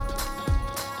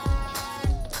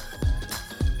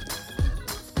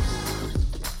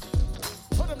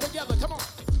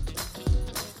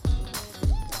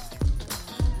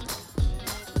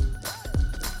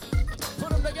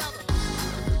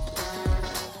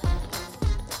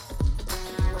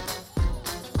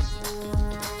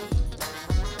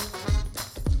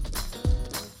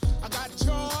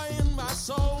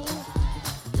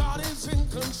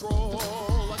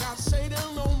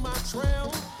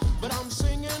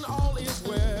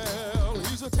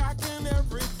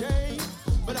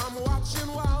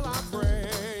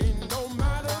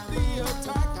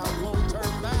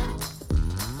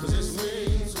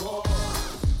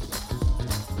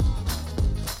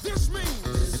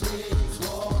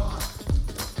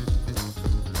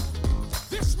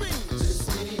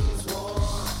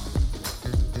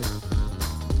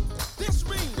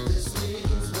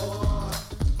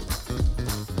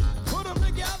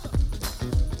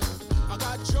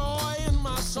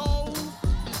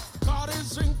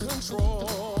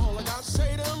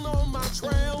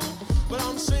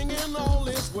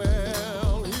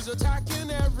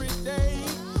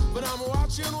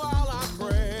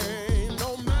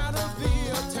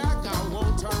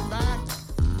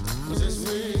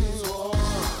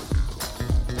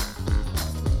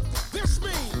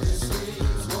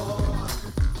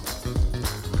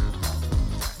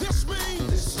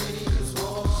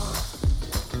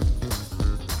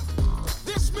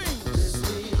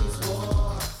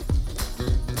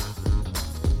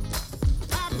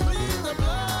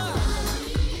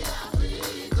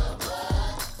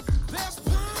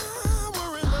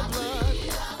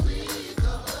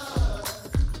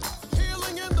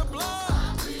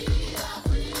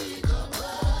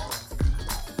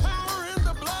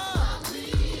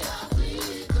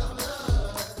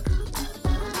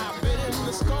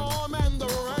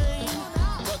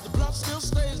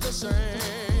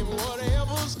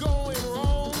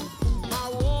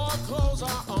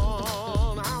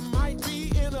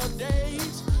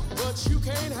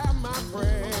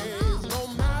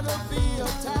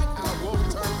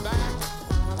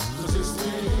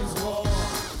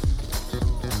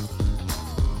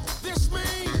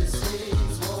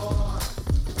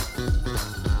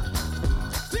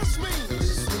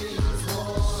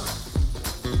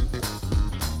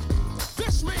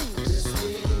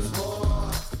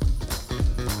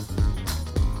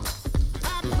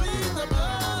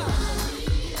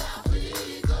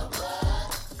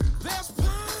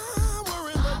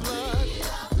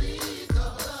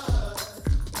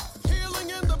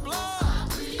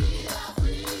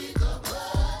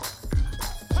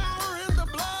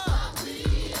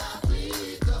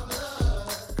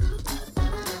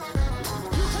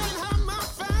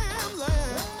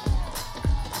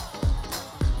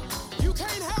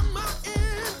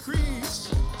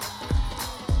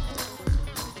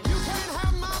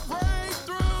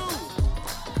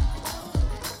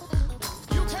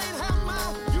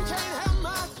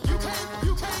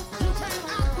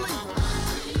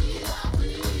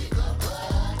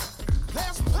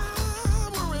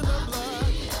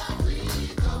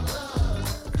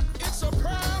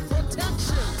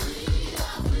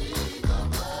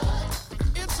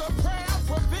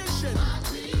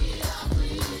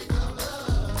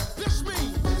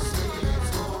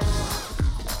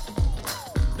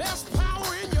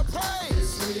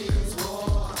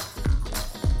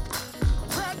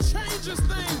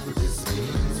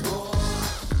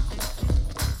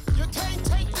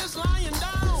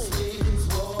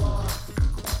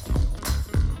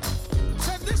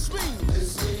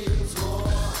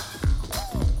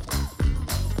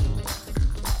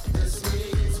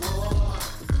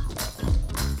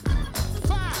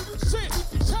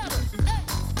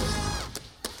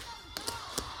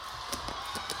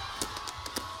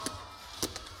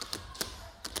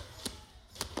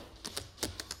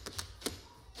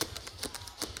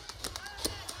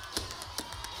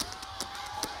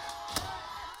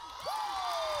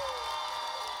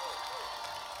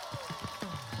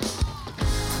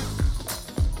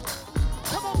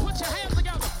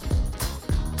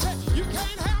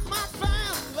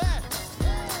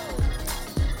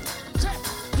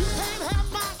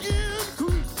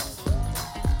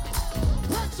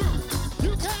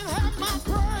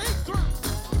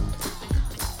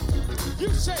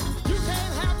say, you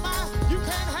can't have my, you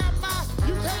can't have my,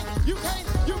 you can't,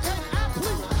 I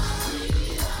plead.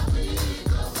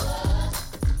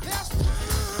 There's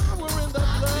power in the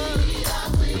blood.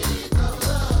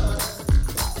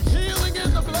 Healing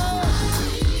in the blood.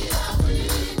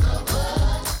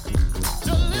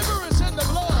 Deliverance in the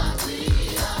blood.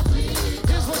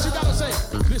 Here's what you gotta say.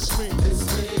 This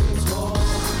means war.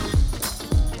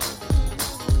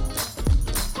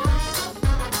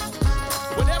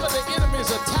 Whenever the enemy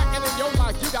is attacking in your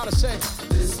life, you gotta say,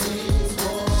 this means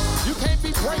war. You can't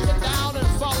be breaking down and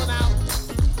falling out.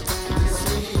 This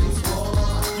means war.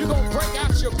 You're gonna break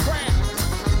out your prayer,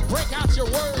 break out your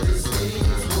words. This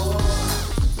means war.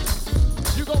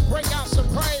 You're gonna break out some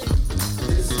praise.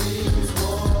 This means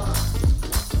war.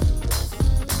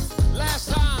 Last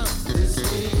time, this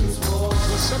means war.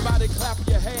 Will somebody clap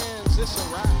your hands? It's a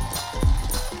wrap.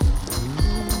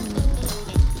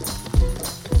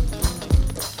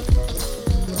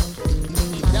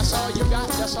 That's all you got.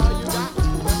 That's all you got.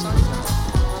 That's all you got.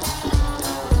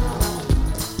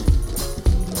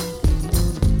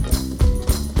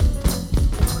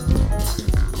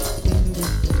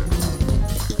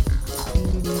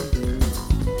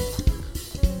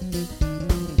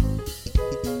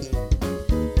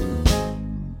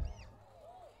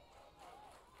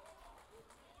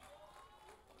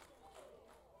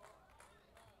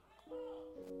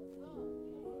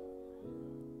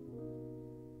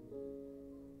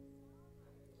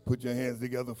 Put your hands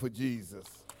together for Jesus.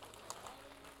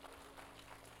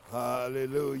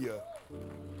 Hallelujah.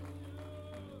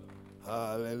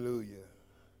 Hallelujah.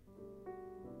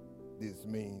 This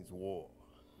means war.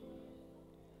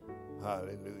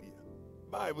 Hallelujah.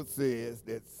 Bible says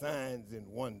that signs and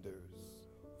wonders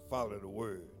follow the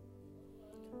word.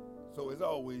 So it's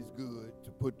always good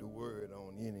to put the word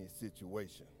on any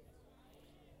situation.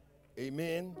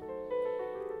 Amen.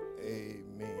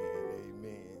 Amen.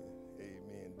 Amen.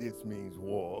 This means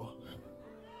war.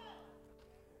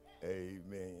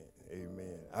 Amen.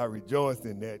 Amen. I rejoiced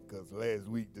in that because last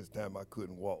week, this time I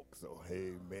couldn't walk. So,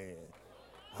 amen.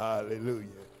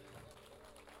 Hallelujah.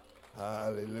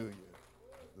 Hallelujah.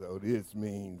 So this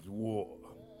means war.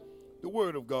 The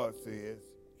word of God says,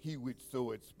 he which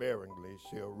soweth sparingly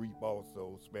shall reap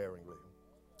also sparingly.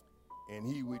 And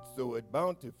he which soweth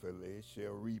bountifully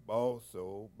shall reap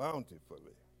also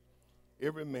bountifully.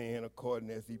 Every man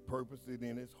according as he purposed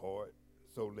in his heart,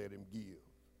 so let him give.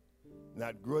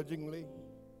 Not grudgingly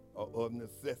or of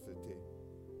necessity,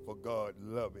 for God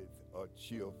loveth a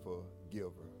cheerful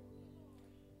giver.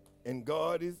 And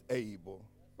God is able,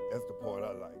 that's the part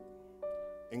I like,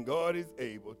 and God is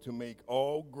able to make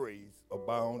all grace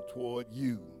abound toward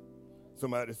you.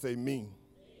 Somebody say me.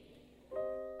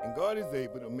 And God is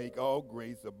able to make all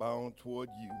grace abound toward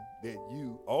you, that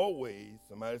you always,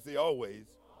 somebody say always,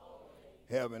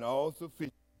 having all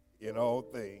sufficient in all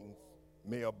things,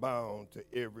 may abound to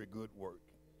every good work.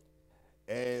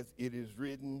 As it is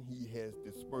written, he has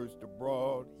dispersed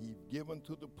abroad, he's given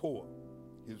to the poor,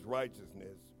 his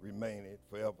righteousness remaineth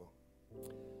forever.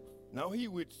 Now he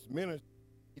which ministered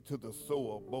to the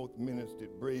sower both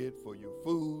ministered bread for your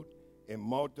food, and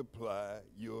multiply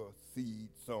your seed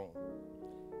sown,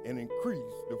 and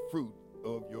increase the fruit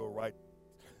of your righteousness.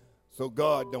 So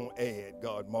God don't add,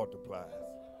 God multiplies.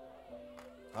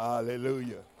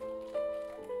 Hallelujah.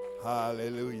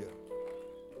 Hallelujah.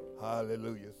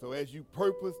 Hallelujah. So as you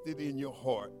purposed it in your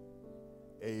heart,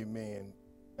 amen,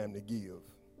 and to give.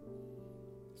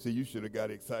 See, you should have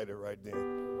got excited right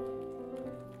then.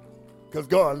 Because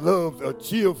God loves a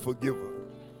cheerful giver.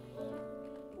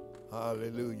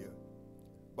 Hallelujah.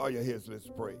 Bow your heads, let's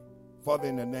pray. Father,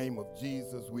 in the name of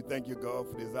Jesus, we thank you, God,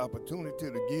 for this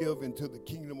opportunity to give into the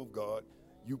kingdom of God.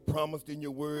 You promised in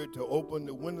your word to open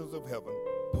the windows of heaven,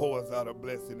 pour us out a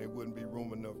blessing there wouldn't be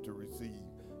room enough to receive.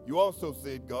 You also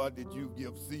said, God, that you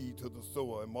give seed to the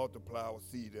sower and multiply our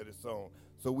seed that is sown.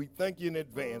 So we thank you in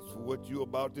advance for what you're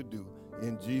about to do.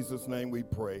 In Jesus' name we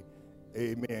pray.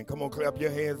 Amen. Come on, clap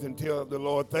your hands and tell the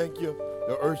Lord thank you.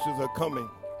 The ushers are coming.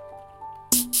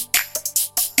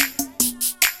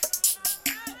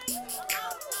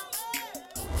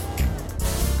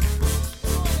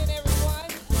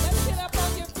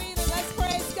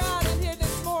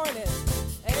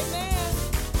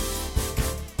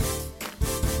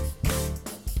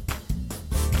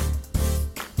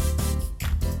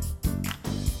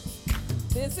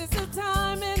 This is the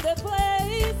time and the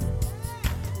place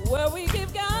where we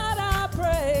give God our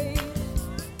praise.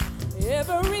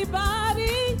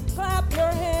 Everybody clap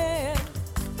your hands.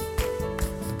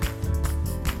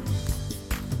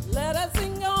 Let us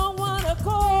sing on one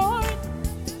accord.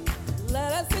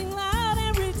 Let us sing loud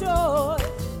and rejoice.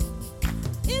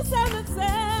 It's time to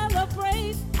say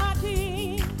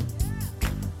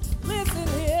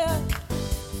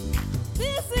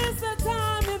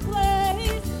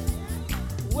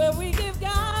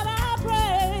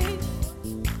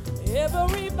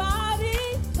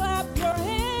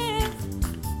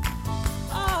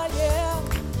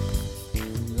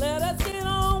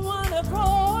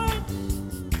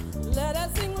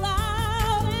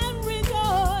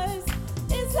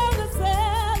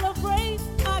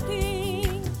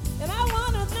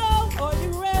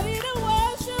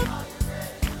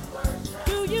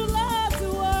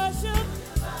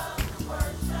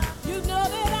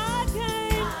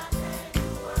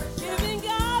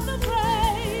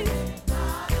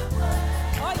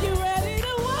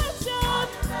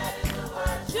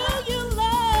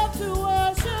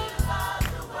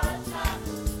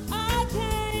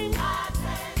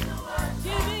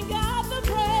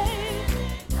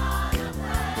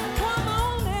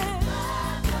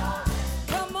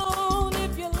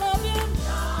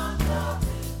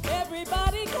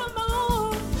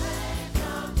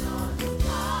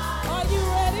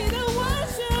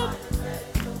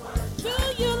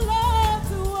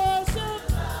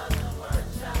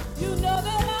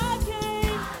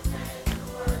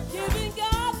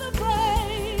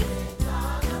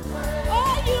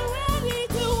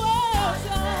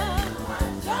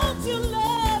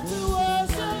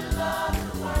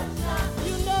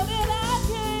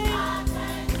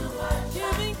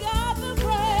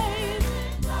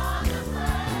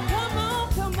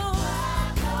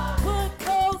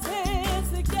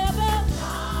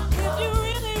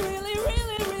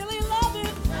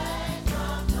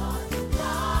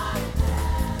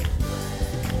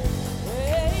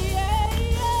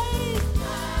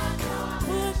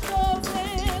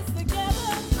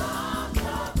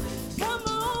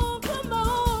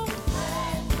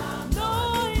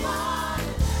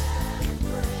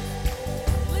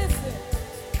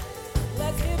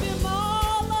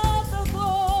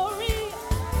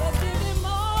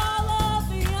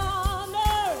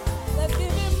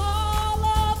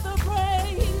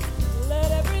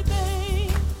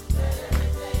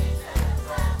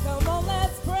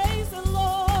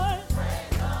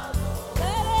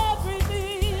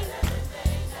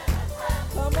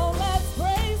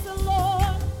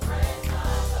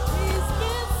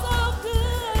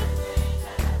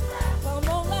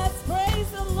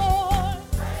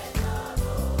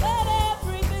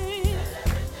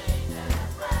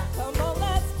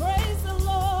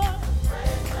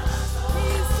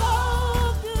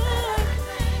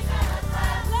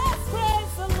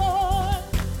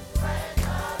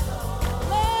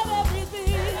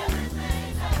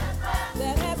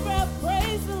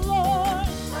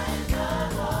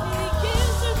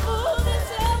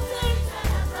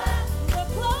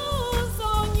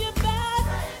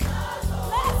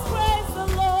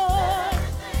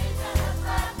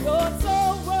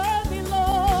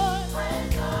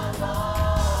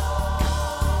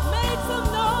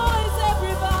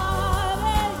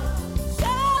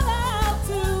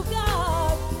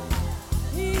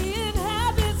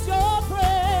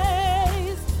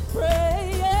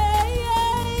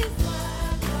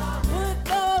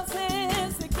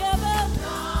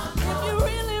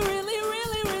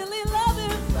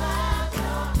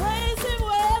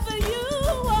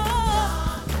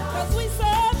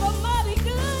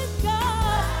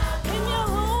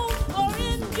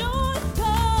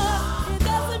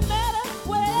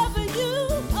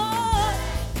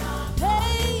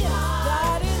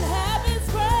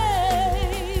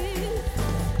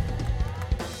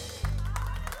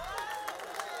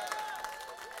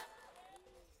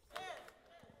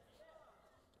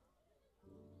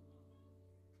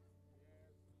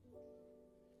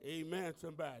Amen,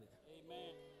 somebody.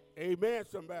 Amen. Amen,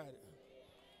 somebody.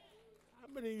 How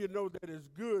many of you know that it's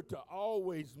good to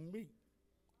always meet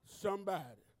somebody?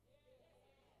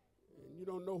 And you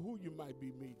don't know who you might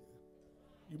be meeting.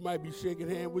 You might be shaking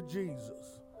hands with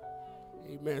Jesus.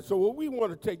 Amen. So what we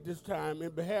want to take this time in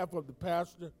behalf of the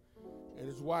pastor and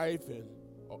his wife and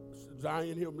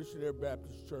Zion Hill Missionary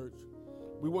Baptist Church,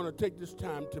 we want to take this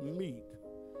time to meet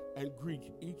and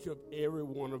greet each of every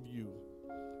one of you.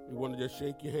 We want to just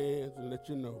shake your hands and let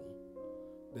you know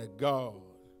that God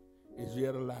is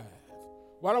yet alive.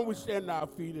 Why don't we stand on our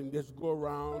feet and just go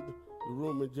around the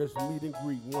room and just meet and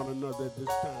greet one another at this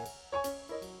time.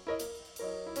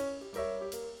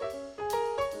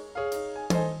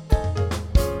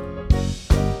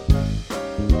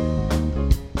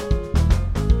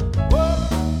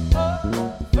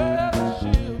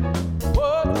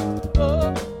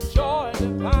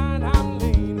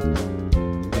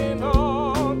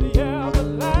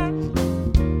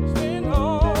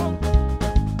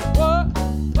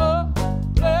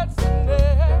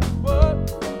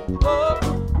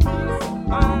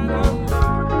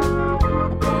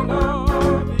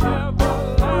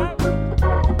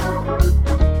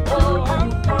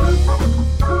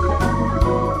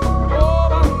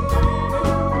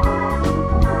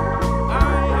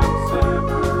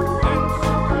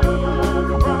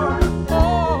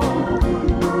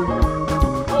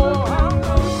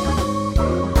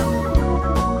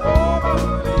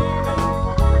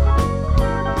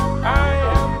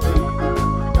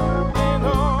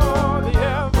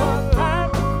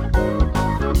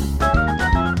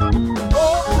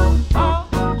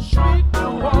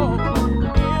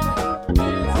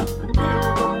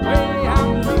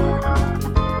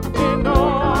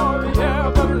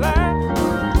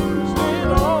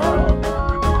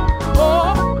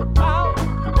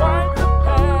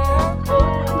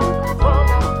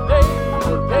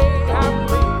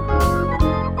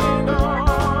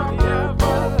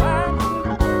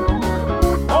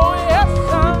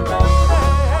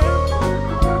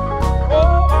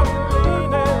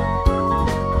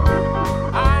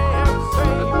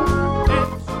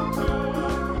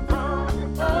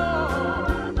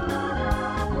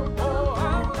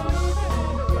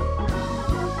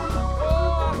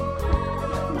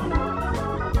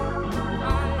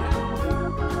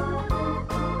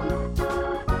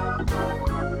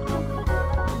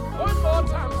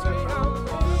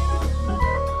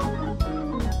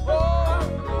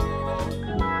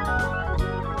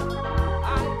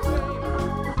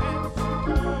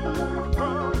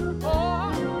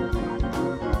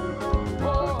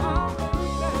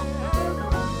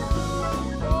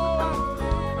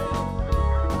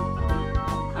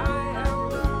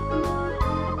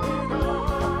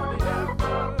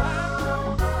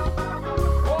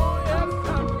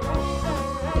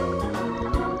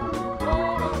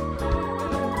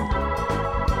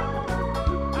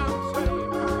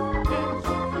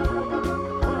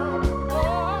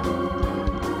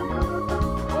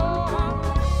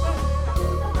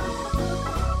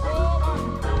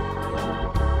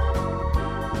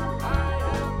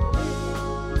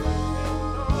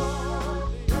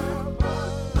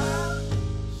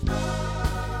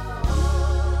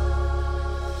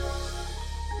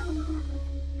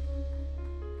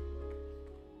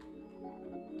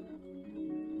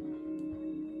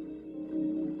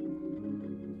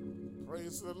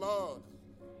 Praise the Lord.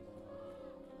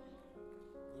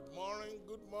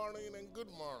 Good morning, and good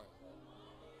morning.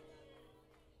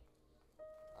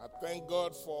 I thank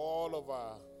God for all of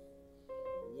our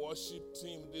worship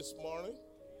team this morning.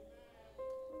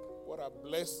 What a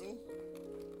blessing.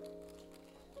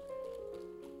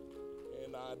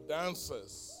 And our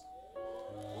dancers.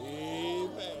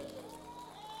 Amen.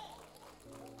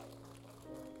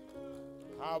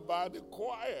 How about the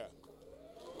choir?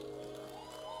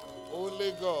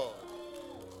 Only God.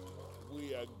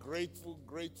 We are grateful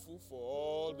for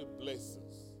all the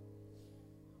blessings.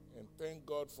 And thank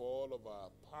God for all of our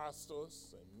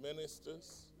pastors and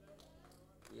ministers.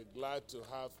 We're glad to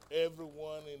have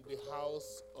everyone in the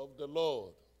house of the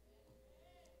Lord.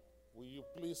 Will you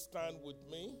please stand with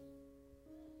me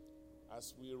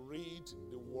as we read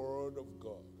the Word of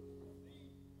God?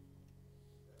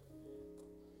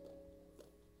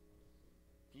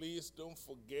 Please don't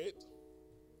forget,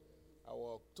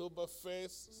 our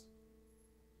Oktoberfest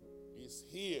is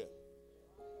here.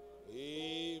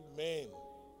 Amen.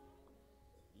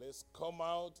 Let's come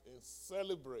out and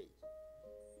celebrate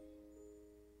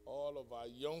all of our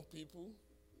young people.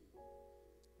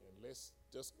 And let's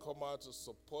just come out to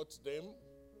support them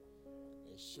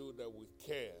and show that we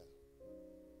care.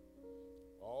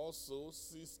 Also,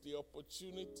 seize the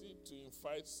opportunity to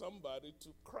invite somebody to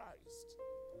Christ.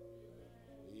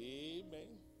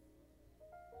 Amen.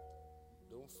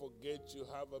 Don't forget you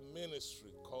have a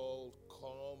ministry called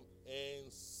Come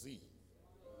and See.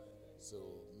 So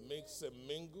mix and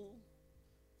mingle,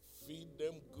 feed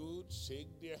them good,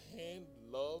 shake their hand,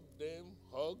 love them,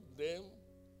 hug them,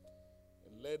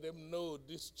 and let them know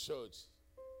this church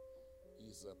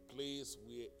is a place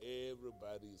where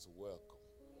everybody is welcome.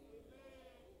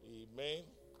 Amen.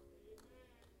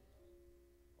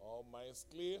 All minds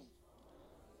clear?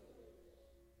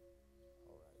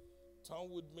 All right. Turn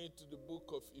with me to the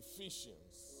book of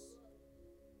Ephesians.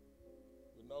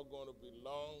 We're not going to be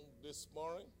long this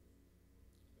morning.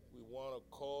 We want to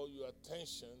call your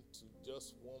attention to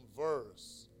just one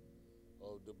verse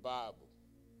of the Bible.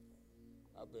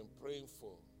 I've been praying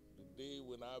for the day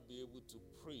when I'll be able to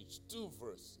preach 2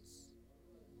 verses.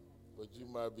 But you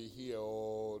might be here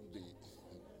all day.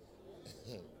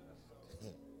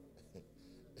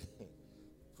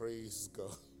 Praise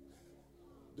God.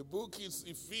 The book is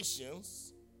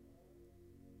Ephesians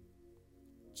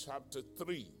chapter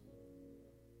 3,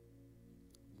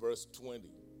 verse 20.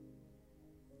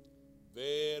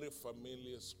 Very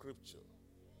familiar scripture.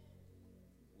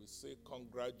 We say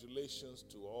congratulations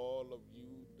to all of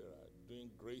you that are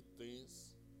doing great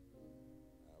things.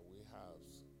 We have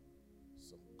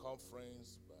some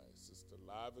conference by Sister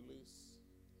Lively's.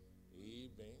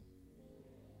 Amen.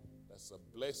 That's a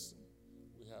blessing.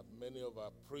 We have many of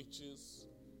our preachers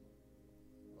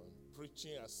on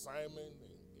preaching assignment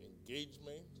and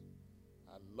engagement.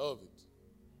 I love it.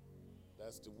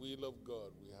 That's the will of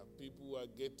God. We have people who are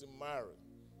getting married.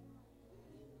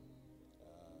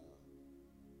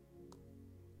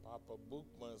 Papa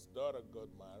Bookman's daughter got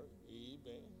married.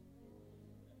 Amen.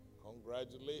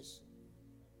 Congratulations.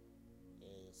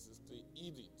 And Sister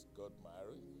Edith got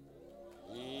married.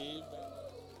 Amen.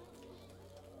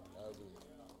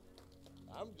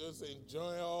 I'm just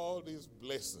enjoying all these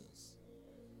blessings.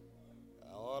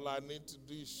 All I need to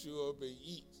do is show up and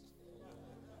eat.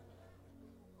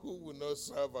 Who will not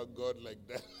serve a God like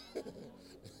that?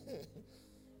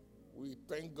 We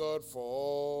thank God for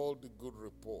all the good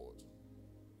report.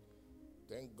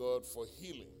 Thank God for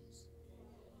healings.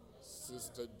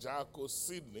 Sister Jacko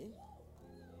Sidney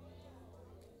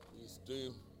is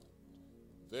doing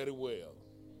very well.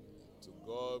 To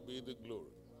God be the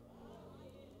glory.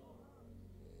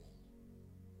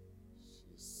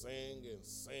 She sang and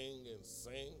sang and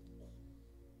sang.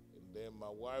 And then my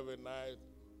wife and I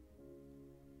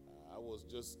was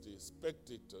just the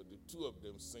spectator, the 2 of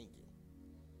them singing.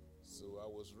 So I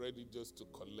was ready just to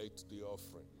collect the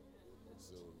offering.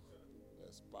 So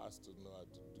as pastors know how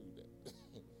to do that.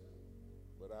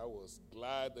 But I was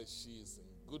glad that she is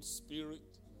in good spirit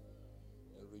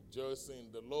and rejoicing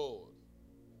in the Lord.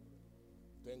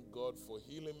 Thank God for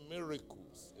healing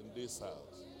miracles in this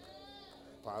house.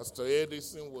 Pastor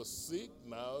Edison was sick,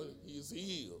 now he's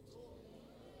healed.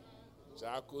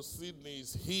 Jacko Sidney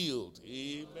is healed.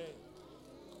 Amen.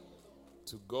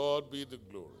 To God be the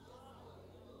glory.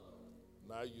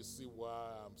 Now you see why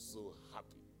I'm so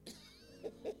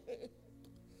happy.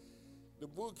 The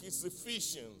book is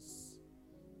Ephesians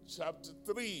chapter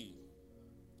 3,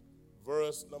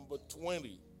 verse number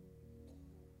 20.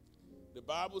 The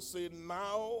Bible says,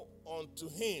 now unto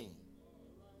him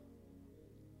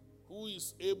who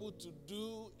is able to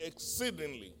do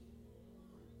exceedingly,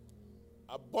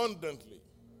 abundantly,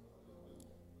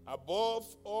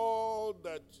 above all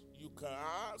that you can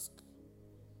ask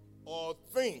or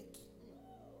think,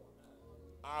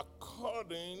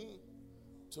 according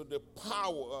to the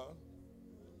power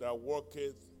that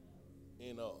worketh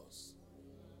in us.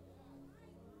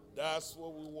 That's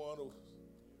what we want to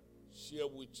share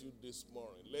with you this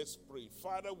morning. Let's pray.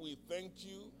 Father, we thank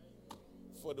you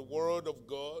for the word of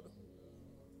God.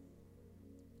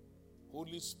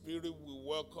 Holy Spirit, we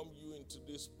welcome you into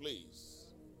this place.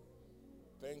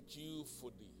 Thank you for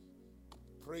the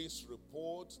praise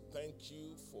report. Thank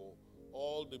you for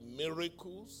all the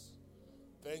miracles.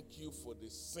 Thank you for the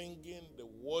singing, the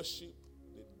worship,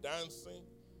 the dancing.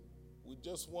 We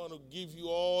just want to give you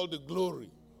all the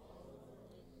glory.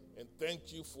 And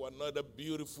thank you for another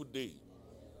beautiful day.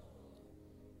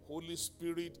 Holy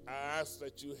Spirit, I ask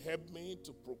that you help me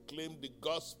to proclaim the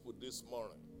gospel this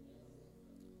morning.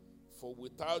 For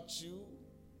without you,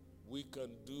 we can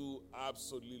do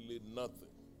absolutely nothing.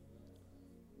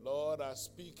 Lord, I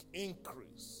speak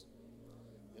increase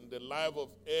in the life of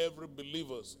every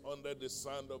believer under the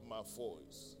sound of my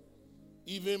voice.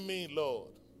 Even me, Lord,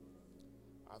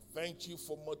 I thank you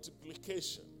for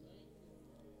multiplication.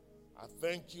 I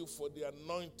thank you for the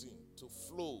anointing to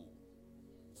flow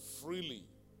freely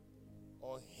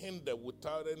unhindered,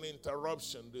 without any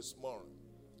interruption this morning.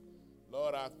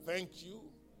 Lord, I thank you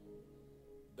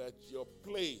that your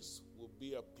place will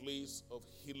be a place of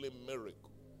healing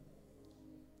miracle.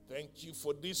 Thank you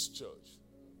for this church.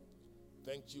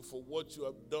 Thank you for what you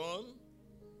have done.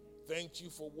 Thank you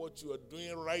for what you are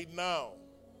doing right now.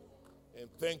 And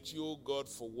thank you, oh God,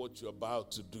 for what you're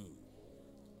about to do.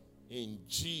 In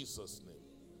Jesus'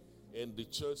 name. And the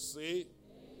church say,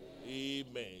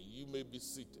 Amen. You may be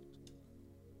seated.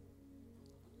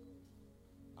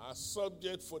 Our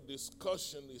subject for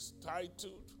discussion is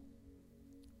titled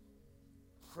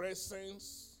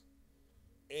Presence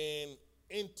and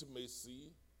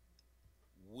Intimacy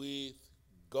with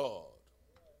God.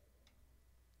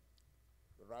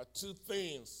 There are two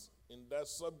things in that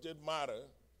subject matter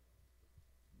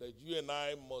that you and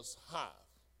I must have.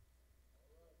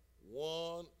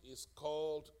 One is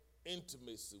called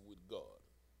intimacy with God.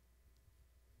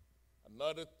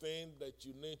 Another thing that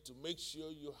you need to make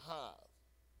sure you have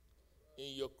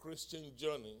in your Christian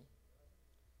journey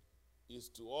is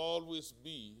to always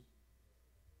be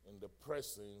in the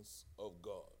presence of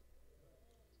God.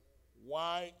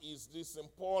 Why is this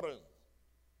important?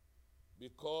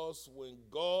 Because when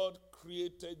God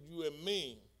created you and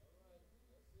me,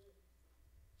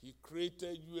 He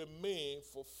created you and me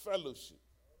for fellowship.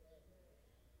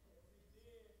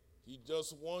 He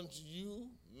just wants you,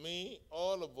 me,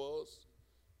 all of us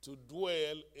to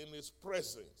dwell in His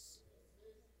presence.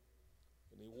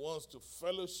 And He wants to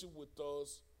fellowship with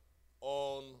us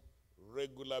on a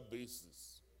regular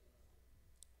basis.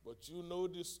 But you know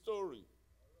the story.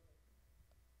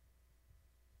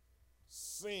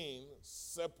 Sin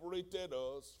separated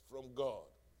us from God.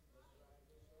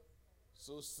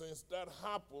 So since that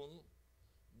happened,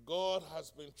 God has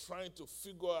been trying to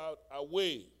figure out a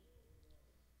way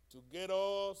to get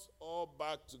us all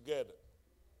back together.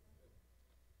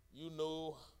 You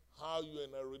know how you're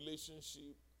in a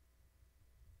relationship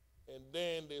and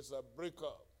then there's a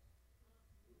breakup.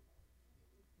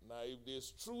 Now, if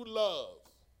there's true love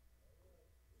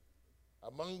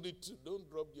among the two, don't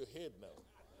drop your head now.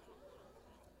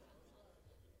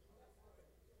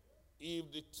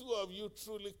 If the two of you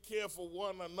truly care for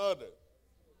one another,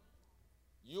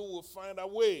 you will find a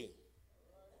way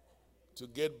to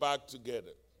get back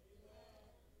together.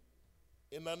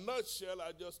 In a nutshell,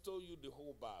 I just told you the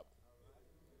whole Bible.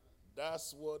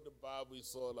 That's what the Bible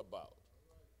is all about.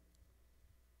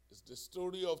 It's the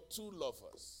story of two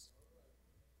lovers,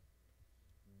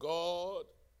 God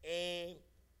and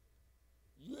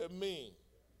you and me,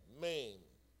 men,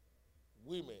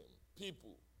 women,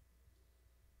 people.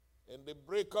 And they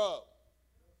break up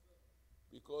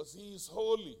because He is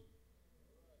holy.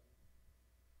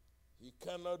 He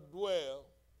cannot dwell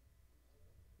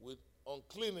with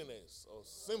uncleanness or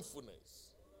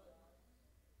sinfulness.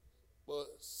 But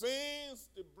since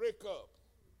the breakup,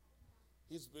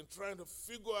 He's been trying to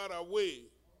figure out a way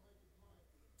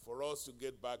for us to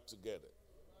get back together.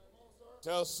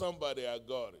 Tell somebody I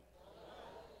got it.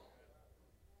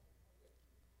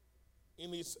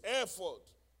 In His effort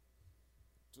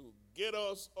to get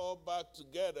us all back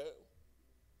together,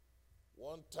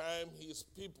 one time His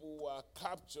people were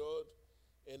captured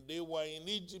and they were in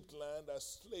Egypt land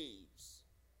as slaves.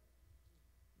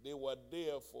 They were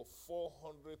there for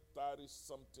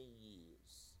 430-something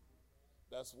years.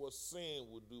 That's what sin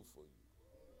will do for you.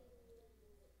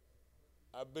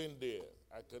 I've been there.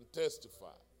 I can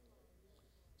testify.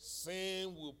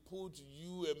 Sin will put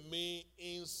you and me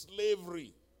in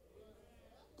slavery.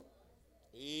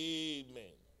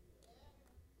 Amen.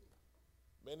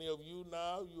 Many of you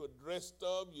now, you are dressed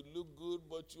up, you look good,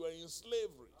 but you are in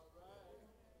slavery.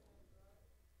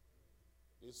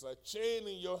 It's a chain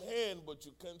in your hand, but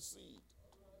you can't see it.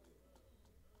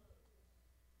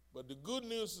 But the good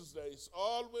news is that it's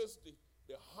always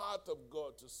the heart of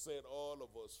God to set all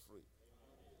of us free.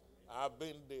 I've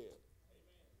been there.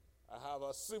 I have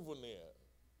a souvenir.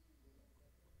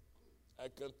 I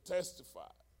can testify.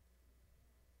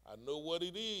 I know what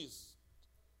it is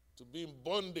to be in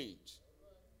bondage.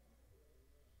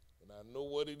 And I know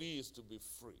what it is to be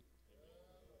free.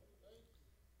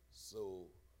 So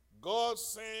God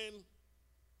sent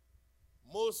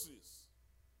Moses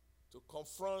to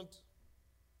confront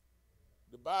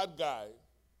the bad guy,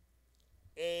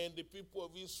 and the people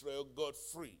of Israel got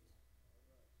free.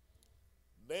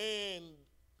 Then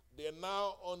they're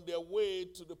now on their way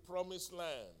to the promised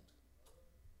land.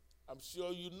 I'm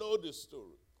sure you know the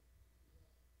story.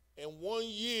 And 1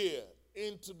 year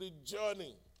into the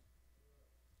journey,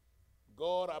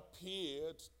 God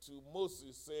appeared to Moses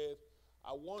and said,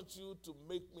 I want you to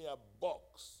make me a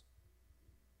box.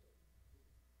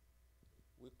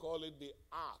 We call it the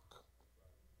ark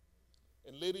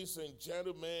And ladies and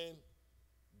gentlemen,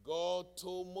 God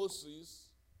told Moses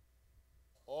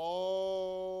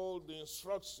all the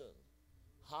instruction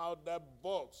how that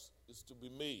box is to be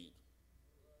made.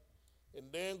 And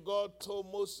then God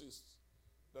told Moses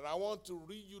that I want to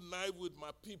reunite with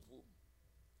my people.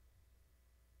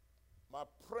 My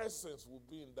presence will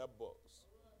be in that box.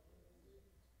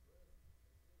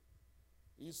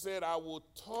 He said, I will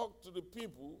talk to the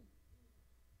people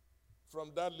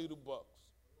from that little box.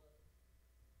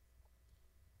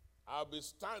 I'll be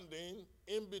standing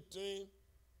in between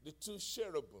the two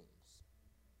cherubims,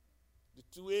 the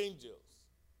two angels,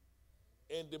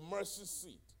 and the mercy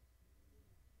seat.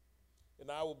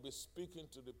 And I will be speaking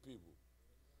to the people.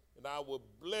 And I will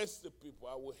bless the people.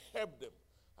 I will help them.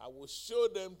 I will show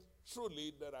them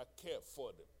truly that I care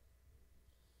for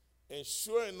them. And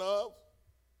sure enough,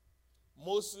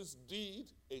 Moses did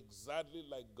exactly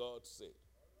like God said.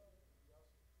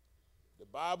 The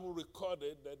Bible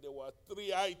recorded that there were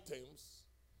 3 items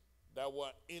that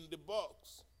were in the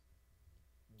box,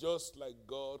 just like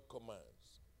God commands.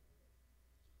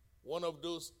 One of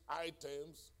those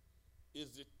items is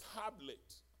the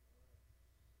tablet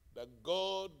that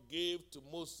God gave to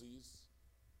Moses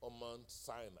on Mount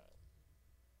Sinai.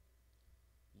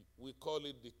 We call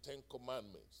it the 10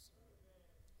 Commandments,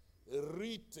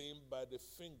 written by the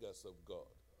fingers of God.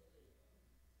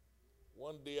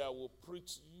 One day I will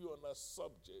preach to you on a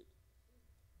subject,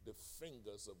 the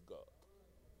fingers of God.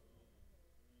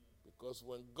 Because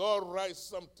when God writes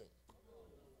something,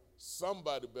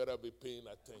 somebody better be paying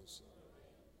attention.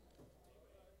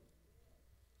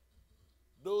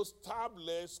 Those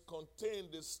tablets contain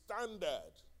the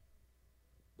standard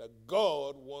that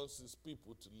God wants his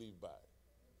people to live by.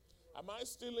 Am I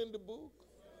still in the book?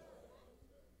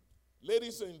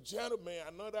 Ladies and gentlemen,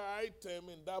 another item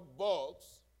in that box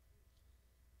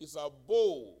is a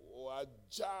bowl or a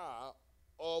jar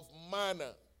of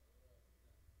manna.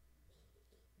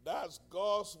 That's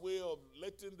God's way of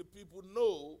letting the people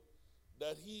know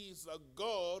that he is a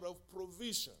God of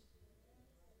provision.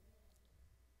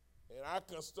 And I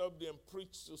can stop there and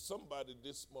preach to somebody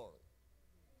this morning.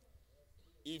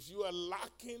 If you are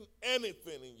lacking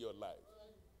anything in your life,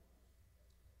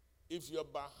 if you're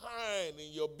behind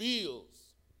in your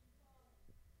bills,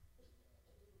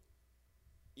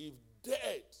 if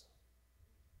debt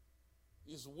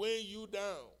is weighing you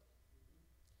down,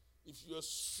 if you're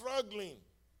struggling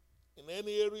in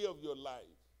any area of your life,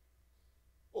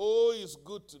 oh, it's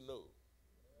good to know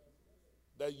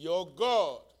that your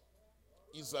God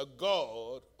is a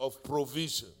God of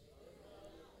provision.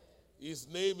 His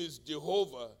name is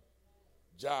Jehovah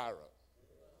Jireh.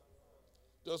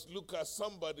 Just look at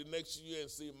somebody next to you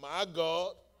and say, my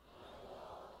God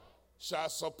shall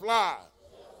supply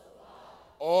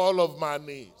all of my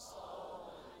needs.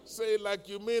 Say it like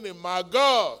you mean it. My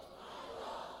God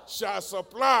shall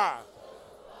supply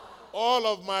all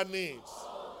of my needs.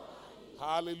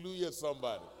 Hallelujah,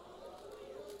 somebody.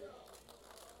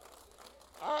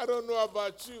 I don't know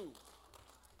about you.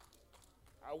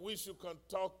 I wish you can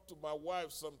talk to my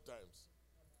wife sometimes.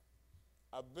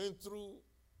 I've been through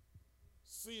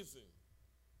season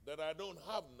that I don't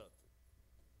have nothing.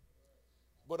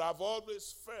 But I've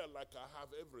always felt like I have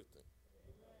everything.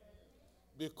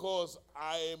 Because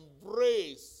I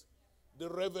embrace the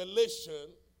revelation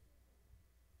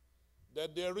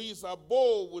that there is a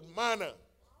bowl with manna.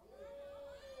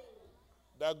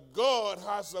 That God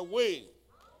has a way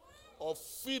of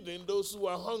feeding those who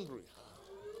are hungry.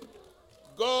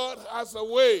 God has a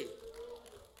way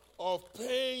of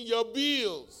paying your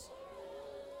bills.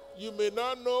 You may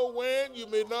not know when, you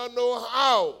may not know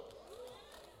how,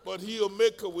 but he'll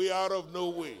make a way out of no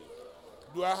way.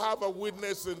 Do I have a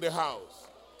witness in the house?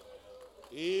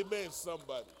 Amen,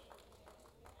 somebody.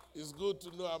 It's good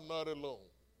to know I'm not alone.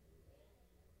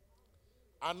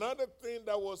 Another thing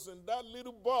that was in that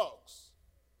little box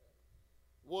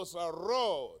was a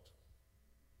rod,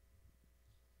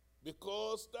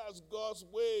 because that's God's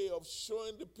way of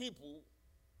showing the people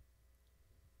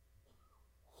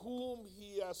whom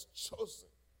he has chosen.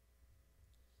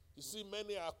 You see,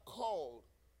 many are called,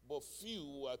 but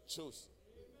few are chosen.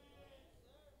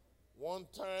 One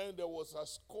time there was a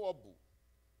scoreboard,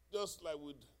 just like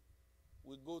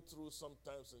we go through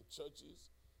sometimes in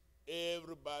churches.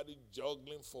 Everybody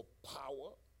juggling for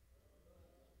power.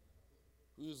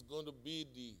 Who is going to be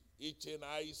the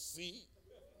HNIC?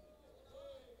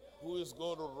 Who is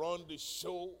going to run the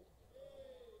show?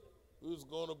 Who is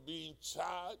going to be in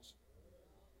charge?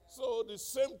 So the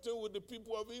same thing with the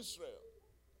people of Israel.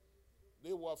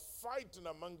 They were fighting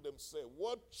among themselves.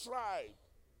 What tribe?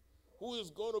 Who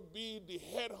is going to be the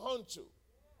head honcho?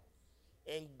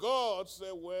 And God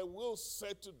said, well, we'll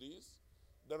settle this.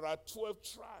 There are 12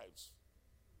 tribes.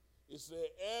 He said,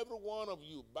 every one of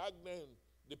you, back then,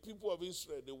 the people of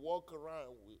Israel, they walk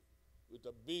around with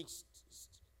a big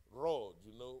rod,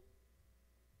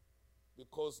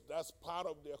 because that's part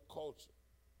of their culture.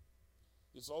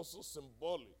 It's also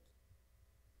symbolic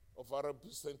of a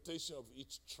representation of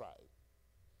each tribe.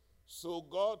 So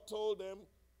God told them,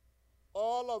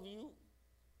 all of you,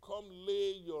 come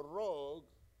lay your rod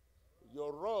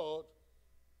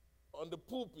on the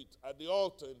pulpit at the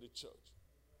altar in the church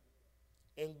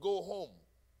and go home.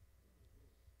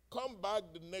 Come back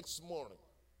the next morning.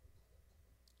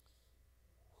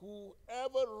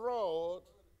 Whoever rod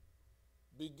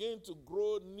begin to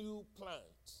grow new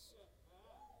plants,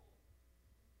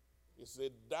 he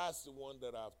said, that's the one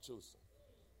that I've chosen.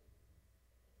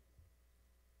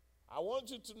 I want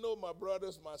you to know, my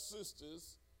brothers, my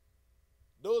sisters,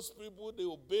 those people, they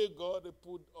obey God, they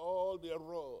put all their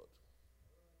rod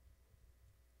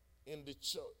in the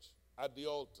church, at the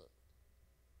altar.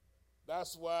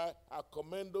 That's why I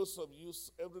commend those of you,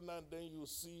 every now and then you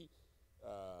see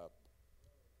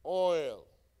oil.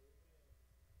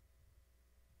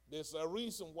 There's a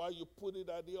reason why you put it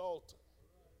at the altar.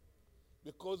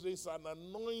 Because it's an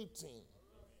anointing.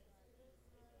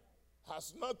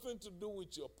 Has nothing to do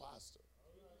with your pastor.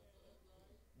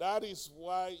 That is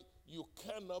why you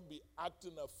cannot be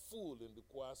acting a fool in the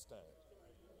choir stand.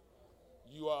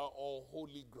 You are on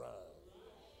holy ground.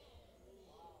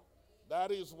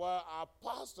 That is why our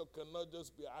pastor cannot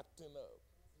just be acting up.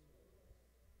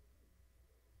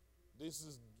 This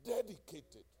is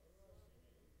dedicated.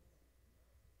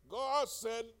 God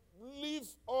said, leave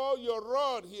all your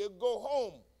rod here, go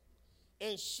home.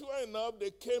 And sure enough,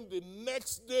 they came the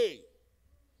next day.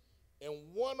 And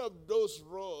one of those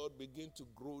rods began to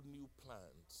grow new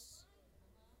plants.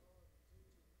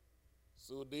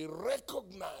 So they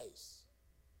recognize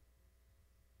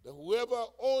that whoever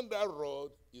owned that rod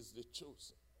is the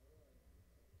chosen.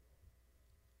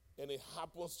 And it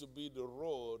happens to be the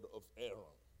rod of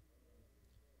Aaron.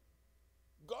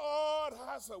 God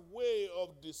has a way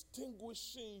of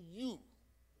distinguishing you.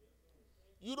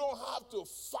 You don't have to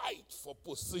fight for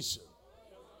position.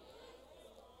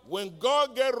 When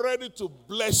God gets ready to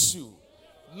bless you,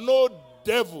 no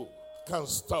devil can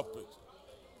stop it.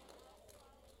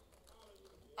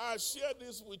 I shared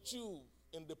this with you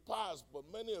in the past, but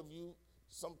many of you,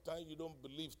 sometimes you don't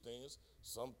believe things.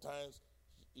 Sometimes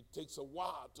it takes a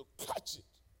while to catch it.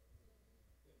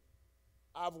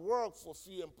 I've worked for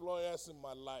few employers in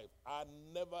my life. I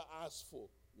never asked for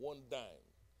one dime.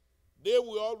 They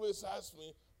will always ask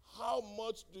me, how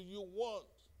much do you want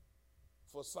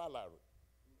for salary?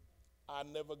 I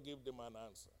never give them an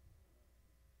answer.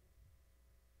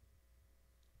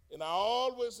 And I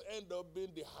always end up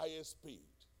being the highest paid.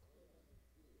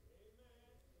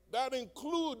 That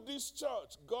includes this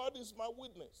church. God is my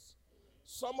witness.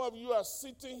 Some of you are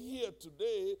sitting here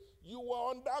today, you were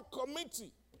on that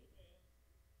committee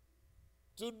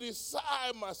to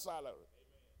decide my salary.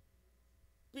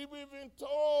 People even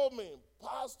told me,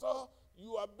 Pastor,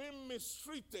 you are being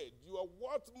mistreated. You are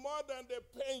worth more than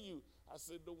they're paying you. I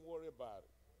said, don't worry about it.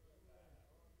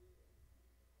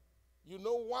 You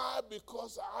know why?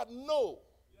 Because I know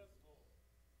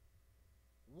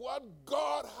what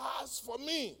God has for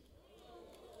me.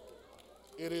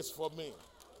 It is for me.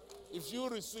 If you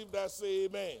receive that, say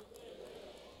amen.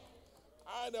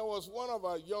 There was one of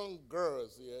our young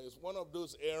girls here. It's one of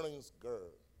those Aaron's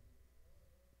girls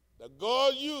that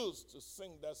God used to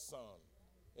sing that song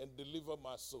and deliver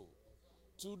my soul.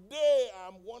 Today,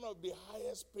 I'm one of the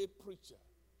highest paid preachers.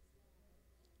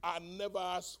 I never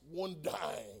asked one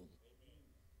dime.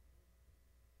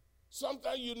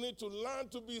 Sometimes you need to learn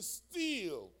to be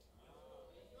still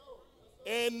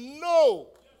and know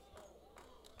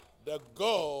that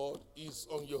God is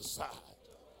on your side.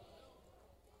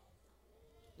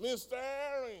 Mr.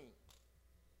 Aaron,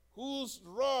 whose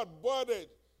rod budded,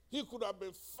 he could have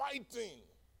been fighting.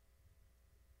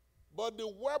 But the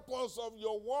weapons of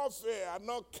your warfare are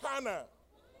not carnal.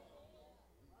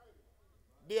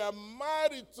 They are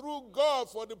mighty through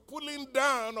God for the pulling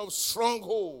down of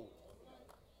strongholds.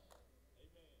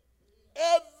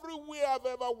 Everywhere I've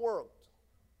ever worked,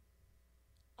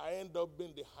 I end up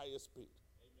being the highest paid.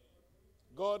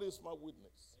 God is my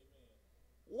witness.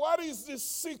 What is the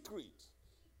secret?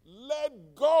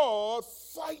 Let God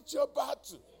fight your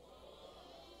battle.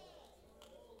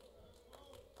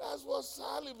 That's what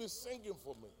Sally be singing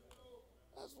for me.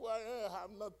 That's why I have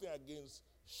nothing against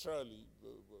Shirley,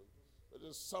 but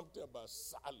there's something about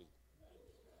Sally.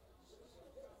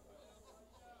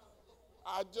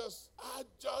 I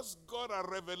just got a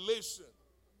revelation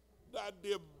that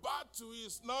the battle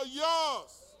is not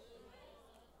yours.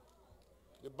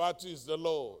 The battle is the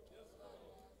Lord.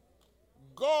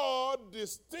 God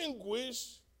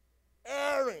distinguished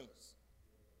Aaron's.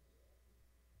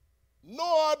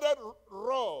 No other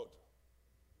rod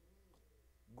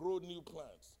grow new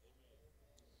plants.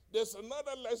 There's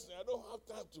another lesson. I don't have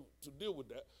time to deal with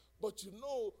that. But you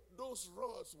know, those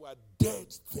rods were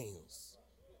dead things.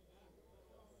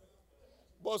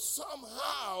 But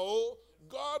somehow,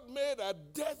 God made a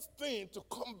dead thing to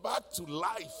come back to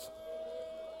life.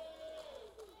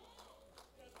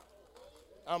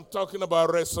 I'm talking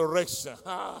about resurrection.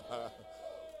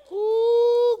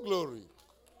 Ooh, glory.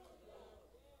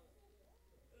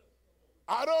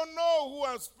 I don't know who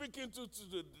I'm speaking to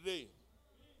today.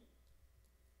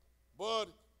 But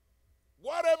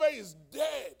whatever is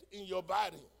dead in your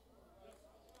body,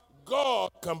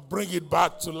 God can bring it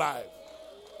back to life.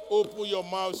 Open your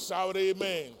mouth, shout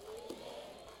amen.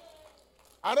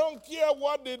 I don't care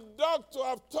what the doctor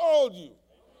have told you.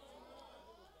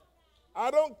 I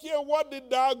don't care what the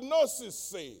diagnosis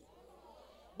say.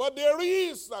 But there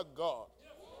is a God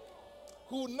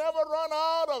who never run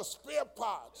out of spare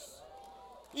parts.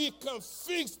 He can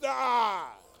fix the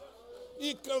eye.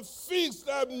 He can fix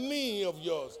that knee of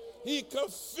yours. He can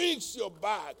fix your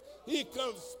back. He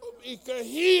can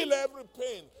heal every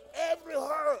pain, every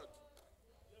hurt.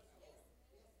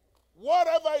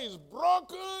 Whatever is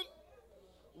broken,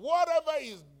 whatever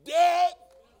is dead,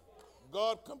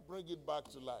 God can bring it back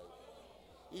to life.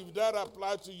 If that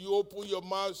applies to you, open your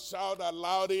mouth, shout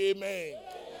aloud, amen.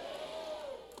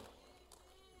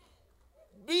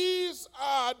 These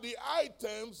are the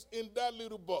items in that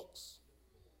little box.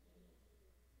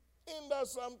 Isn't that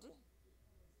something?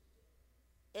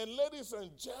 And ladies and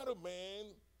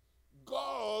gentlemen,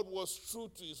 God was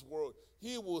true to his word.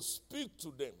 He will speak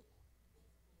to them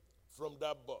from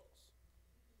that box.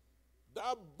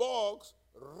 That box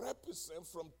represents,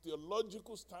 from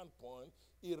theological standpoint,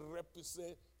 it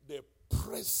represents the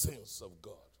presence of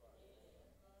God.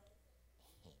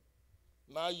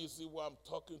 Now you see what I'm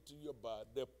talking to you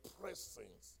about, the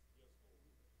presence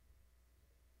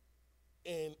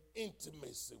and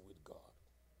intimacy with God.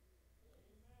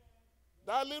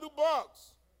 That little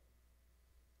box,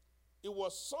 it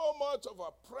was so much of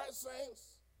a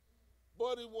presence,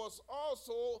 but it was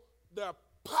also the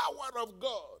power of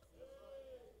God.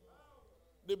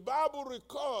 The Bible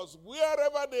records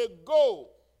wherever they go,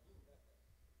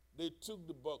 they took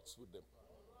the box with them.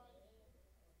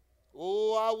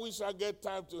 Oh, I wish I get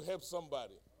time to help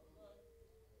somebody.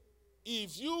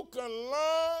 If you can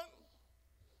learn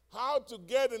how to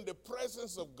get in the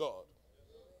presence of God,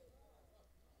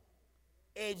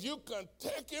 and if you can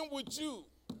take him with you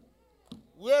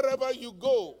wherever you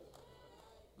go,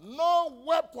 no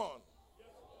weapon,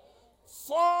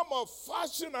 form or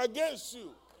fashion against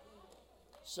you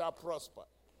shall prosper.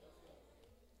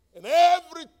 And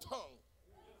every tongue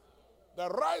that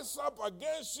rises up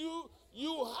against you,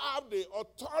 you have the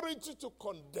authority to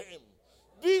condemn.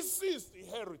 This is the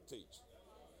heritage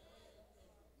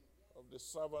of the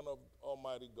servant of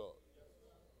Almighty God.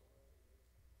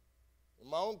 In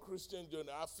my own Christian journey,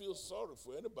 I feel sorry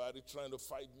for anybody trying to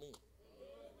fight me.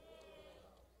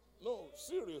 No,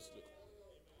 seriously.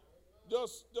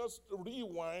 Just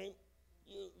rewind.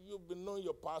 You've been knowing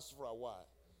your pastor for a while.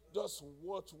 Just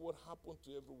watch what happened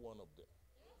to every one of them.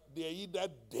 They're either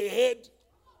dead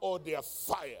or they're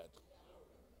fired.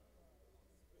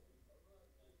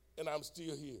 And I'm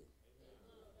still here.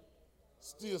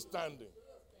 Still standing.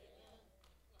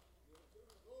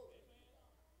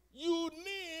 You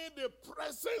need the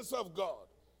presence of God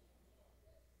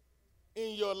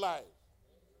in your life.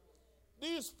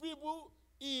 These people,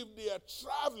 if they are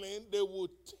traveling, they will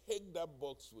take that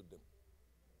box with them.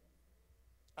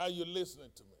 Are you listening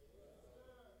to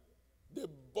me? The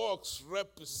box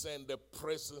represents the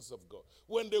presence of God.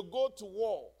 When they go to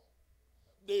war,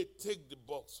 they take the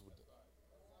box with them.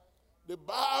 The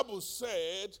Bible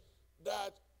said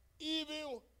that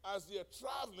even as they are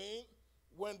traveling,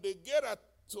 when they get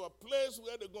to a place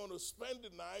where they're going to spend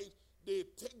the night, they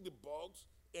take the box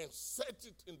and set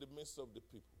it in the midst of the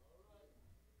people.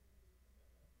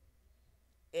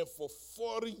 And for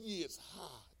 40 years,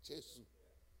 Jesus,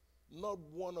 not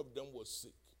one of them was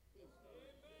sick.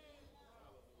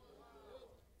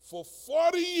 For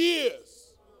 40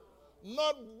 years,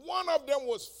 not one of them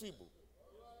was feeble.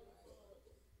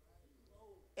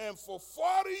 And for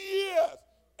 40 years,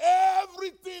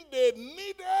 everything they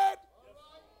needed,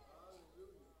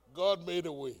 God made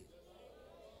a way.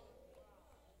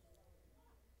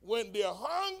 When they're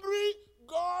hungry,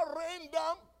 God rained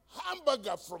down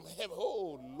hamburger from heaven.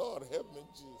 Oh, Lord, help me,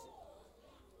 Jesus.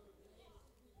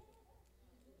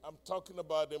 I'm talking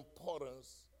about the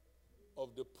importance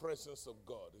of the presence of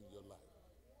God in your life.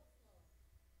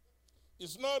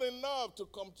 It's not enough to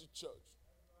come to church.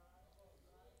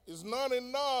 It's not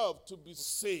enough to be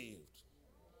saved.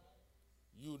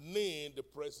 You need the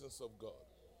presence of God.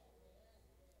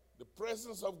 The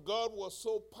presence of God was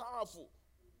so powerful.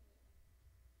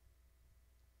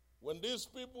 When these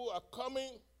people are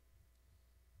coming,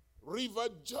 River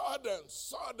Jordan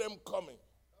saw them coming.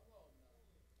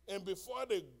 And before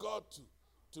they got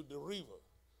to the river,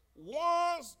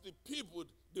 once the people,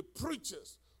 the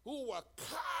preachers who were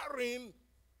carrying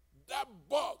that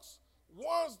box,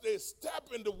 once they step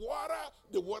in the water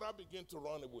began to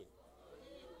run away.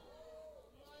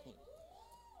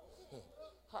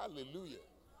 Hallelujah.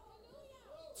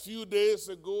 A few days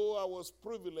ago, I was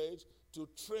privileged to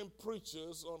train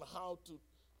preachers on how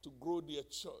to grow their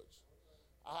church.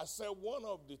 I said one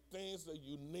of the things that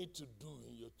you need to do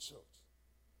in your church.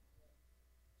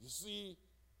 You see,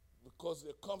 because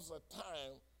there comes a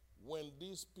time when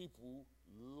these people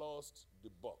lost the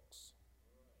box.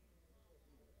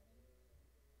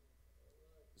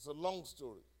 It's a long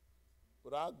story,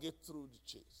 but I'll get through the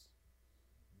chase.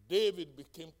 David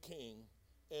became king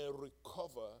and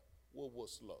recovered what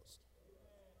was lost.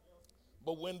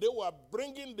 But when they were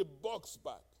bringing the box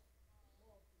back,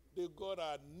 they got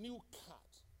a new car.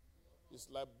 It's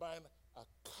like buying a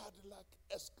Cadillac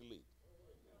Escalade.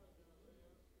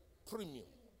 Premium,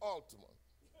 ultimate.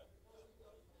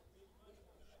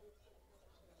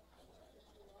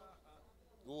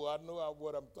 Oh, I know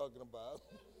what I'm talking about.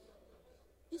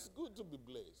 It's good to be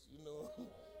blessed, you know.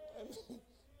 And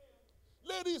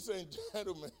ladies and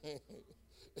gentlemen,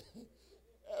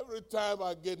 every time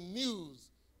I get news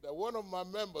that one of my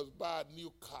members buy a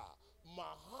new car, my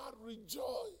heart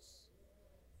rejoices.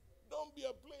 Don't be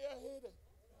a player hater.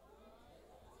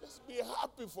 Just be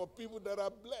happy for people that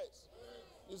are blessed.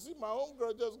 You see, my own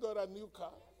girl just got a new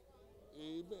car.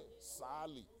 Amen.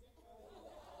 Sally.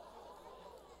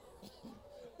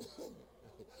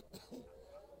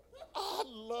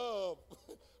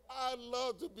 I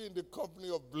love to be in the company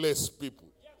of blessed people.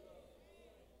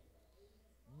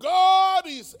 God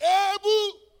is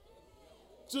able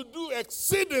to do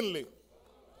exceedingly,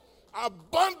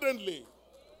 abundantly,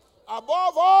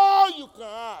 above all you can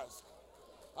ask,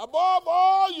 above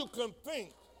all you can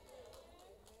think,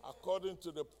 according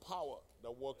to the power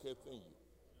that worketh in you.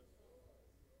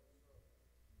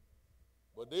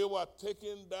 But they were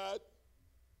taking that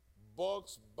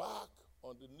box back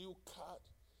on the new cart,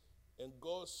 and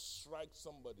God strike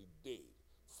somebody dead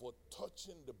for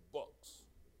touching the box.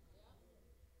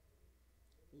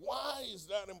 Why is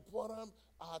that important?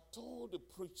 I told the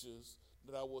preachers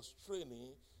that I was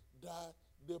training that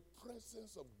the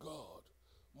presence of God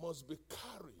must be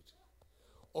carried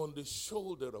on the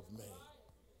shoulder of man,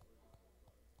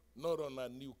 not on a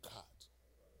new cart.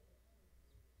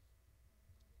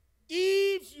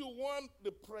 If you want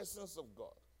the presence of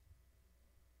God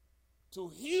to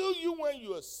heal you when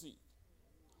you are sick,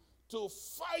 to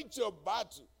fight your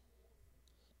battle,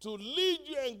 to lead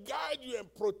you and guide you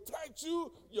and protect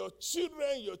you, your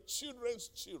children, your children's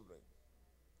children,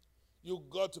 you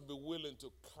got to be willing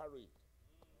to carry it.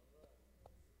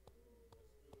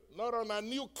 Not on a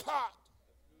new cart,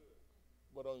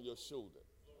 but on your shoulder.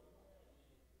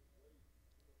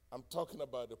 I'm talking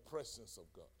about the presence of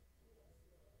God.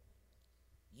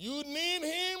 You need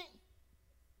him,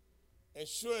 and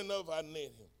sure enough, I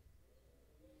need him.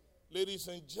 Ladies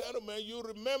and gentlemen, you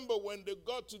remember when they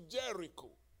got to Jericho.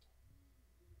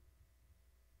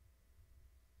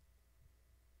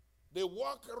 They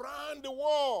walk around the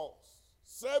walls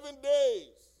 7 days.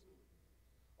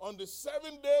 On the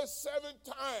 7 days, 7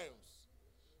 times.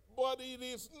 But it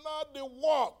is not the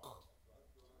walk.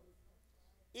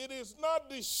 It is not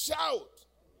the shout.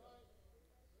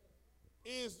 It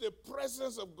is the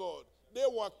presence of God. They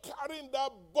were carrying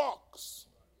that box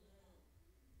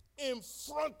in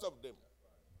front of them.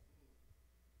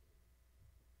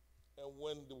 And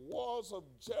when the walls of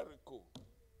Jericho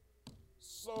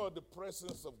saw the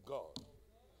presence of God,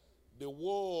 the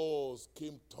walls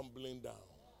came tumbling down.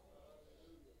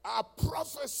 I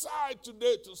prophesy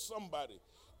today to somebody,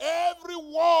 every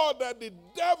wall that the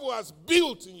devil has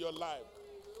built in your life,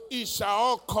 it shall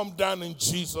all come down in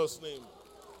Jesus' name.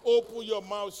 Open your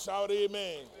mouth, shout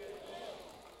amen.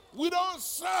 We don't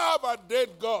serve a dead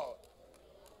God.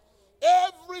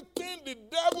 Everything the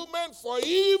devil meant for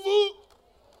evil,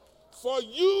 for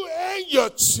you and your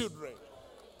children,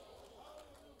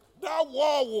 that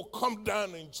wall will come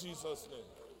down in Jesus' name.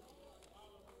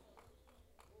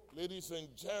 Ladies and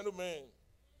gentlemen,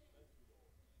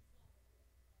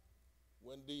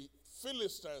 when the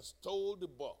Philistines stole the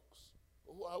box,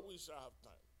 Oh, I wish I have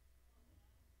time.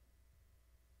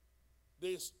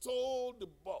 They stole the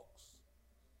box.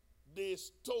 They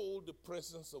stole the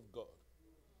presence of God.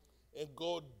 And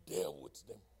God dealt with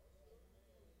them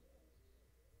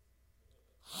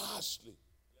harshly.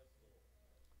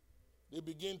 They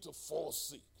begin to fall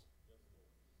sick.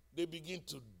 They begin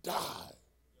to die.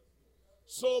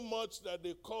 So much that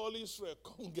they call Israel,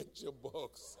 come get your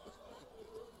box.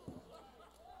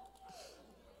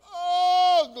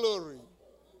 Oh, glory.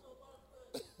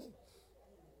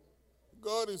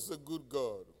 God is a good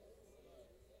God.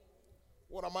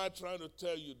 What am I trying to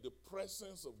tell you? The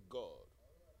presence of God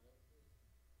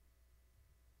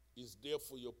is there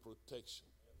for your protection.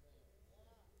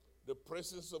 The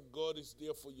presence of God is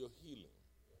there for your healing.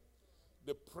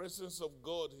 The presence of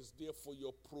God is there for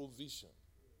your provision.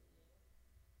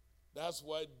 That's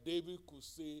why David could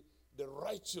say, the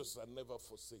righteous are never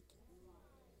forsaken.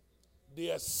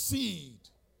 Their seed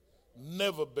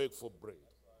never beg for bread.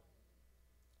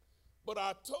 But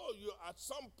I told you at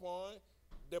some point,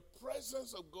 the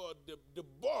presence of God, the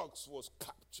box was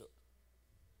captured.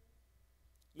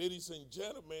 Ladies and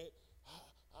gentlemen,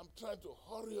 I'm trying to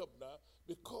hurry up now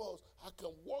because I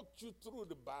can walk you through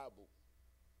the Bible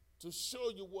to show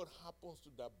you what happens to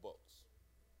that box.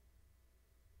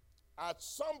 At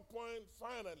some point,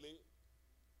 finally,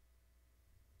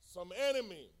 some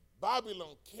enemy,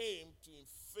 Babylon, came to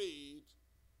invade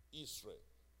Israel.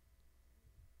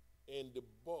 And the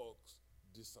box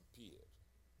disappeared.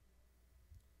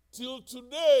 Till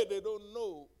today, they don't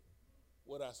know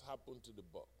what has happened to the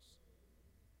box.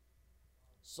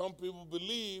 Some people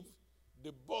believe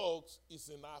the box is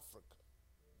in Africa.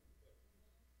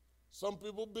 Some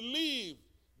people believe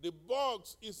the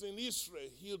box is in Israel,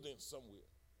 hidden somewhere.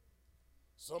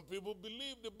 Some people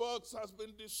believe the box has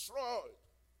been destroyed.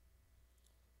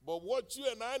 But what you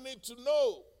and I need to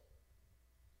know,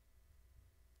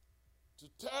 to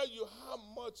tell you how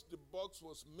much the box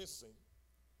was missing,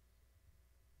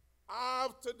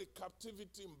 after the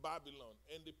captivity in Babylon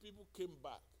and the people came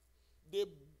back, they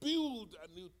built a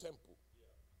new temple.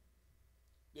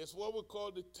 That's what we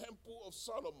call the Temple of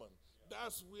Solomon.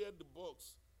 That's where the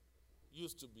box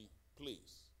used to be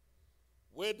placed.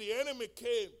 Where the enemy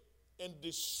came and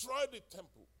destroyed the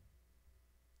temple,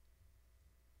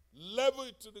 level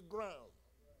it to the ground,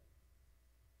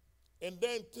 and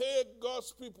then take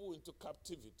God's people into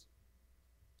captivity.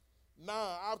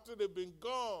 Now, after they've been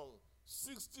gone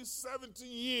 60, 70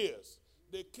 years,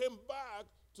 they came back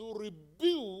to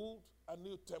rebuild a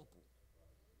new temple.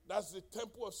 That's the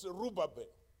temple of Zerubbabel.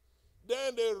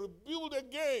 Then they rebuild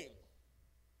again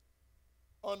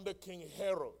under King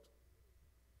Herod.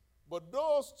 But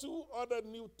those two other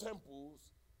new temples,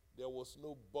 there was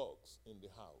no box in the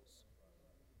house.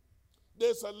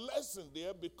 There's a lesson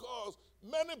there because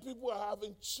many people are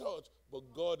having church,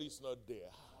 but God is not there.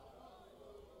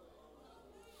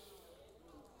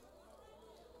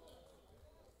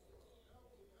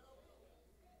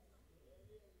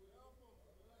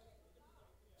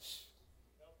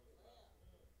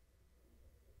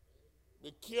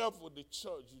 Be careful the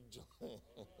church you join.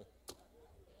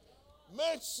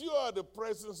 Make sure the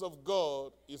presence of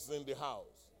God is in the house.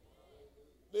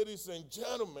 Ladies and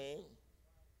gentlemen,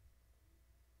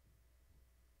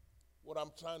 what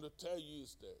I'm trying to tell you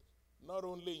is that not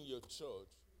only in your church,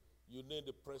 you need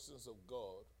the presence of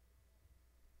God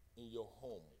in your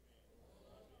home.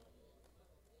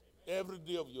 Every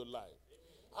day of your life.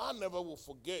 I never will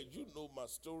forget, you know my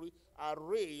story. I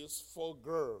raised 4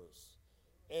 girls.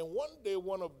 And one day,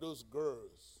 one of those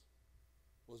girls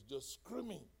was just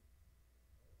screaming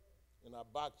in our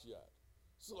backyard.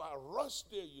 So I rushed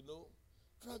there,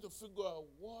 trying to figure out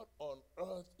what on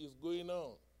earth is going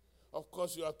on. Of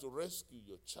course, you have to rescue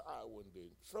your child when they're in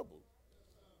trouble.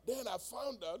 Then I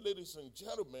found out, ladies and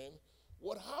gentlemen,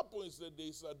 what happened is that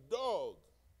there's a dog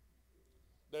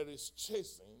that is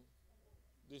chasing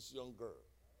this young girl.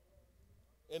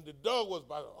 And the dog was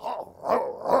by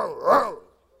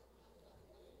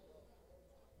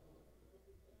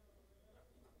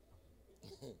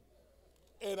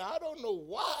and I don't know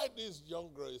why this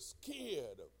young girl is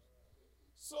scared.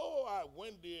 So I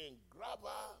went there and grabbed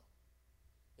her.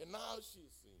 And now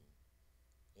she's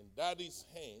in daddy's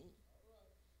hand.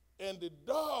 And the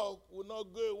dog would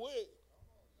not go away.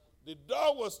 The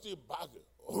dog was still barking.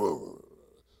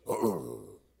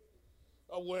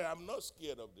 Well, I'm not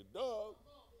scared of the dog.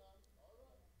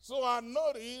 So I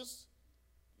noticed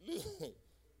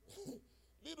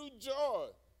little Joy.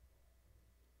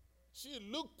 She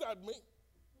looked at me.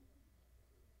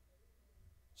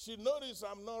 She noticed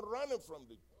I'm not running from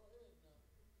the dog.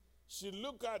 She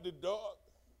looked at the dog.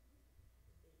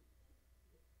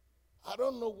 I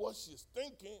don't know what she's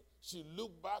thinking. She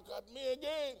looked back at me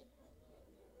again.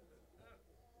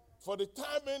 For the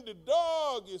time being, the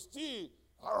dog is still.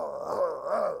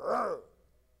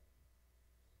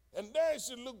 And then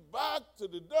she looked back to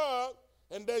the dog,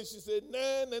 and then she said,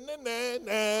 nah, nah, nah, nah,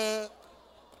 nah.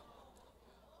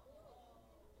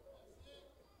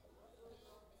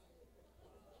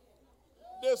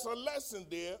 There's a lesson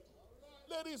there.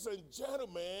 Ladies and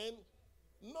gentlemen,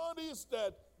 notice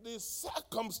that the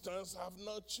circumstances have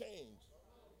not changed.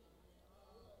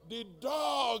 The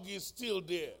dog is still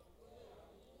there.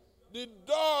 The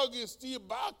dog is still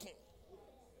barking.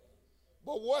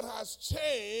 But what has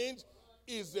changed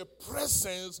is the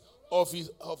presence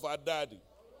of our daddy.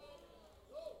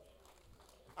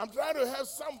 I'm trying to help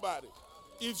somebody.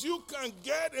 If you can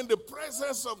get in the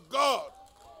presence of God,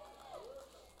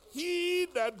 he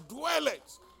that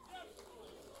dwelleth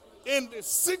in the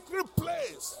secret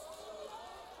place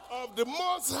of the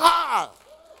Most High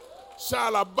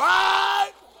shall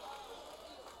abide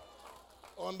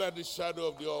under the shadow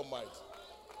of the Almighty.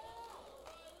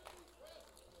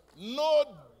 No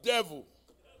devil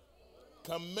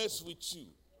can mess with you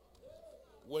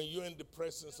when you're in the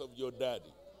presence of your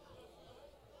daddy.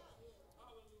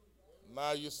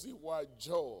 Now you see why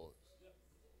George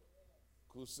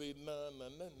could say, nah, nah,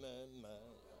 nah, nah, nah.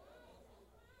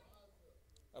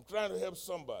 I'm trying to help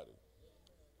somebody.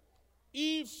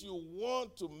 If you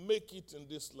want to make it in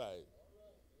this life,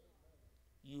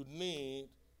 you need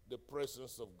the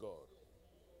presence of God.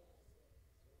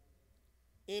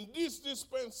 In this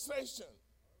dispensation,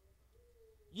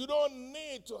 you don't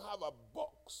need to have a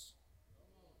box.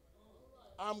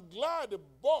 I'm glad the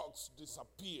box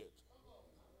disappeared,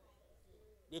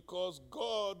 because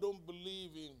God don't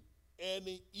believe in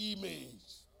any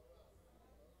image.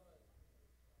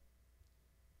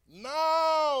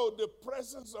 Now the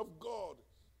presence of God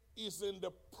is in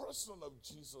the person of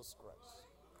Jesus Christ.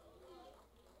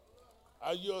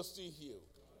 Are you still here?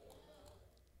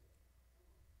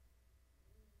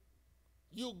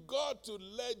 You got to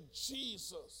let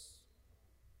Jesus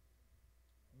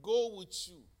go with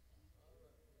you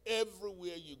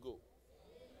everywhere you go.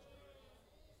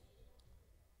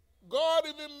 God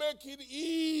even make it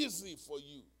easy for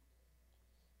you.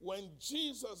 When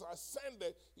Jesus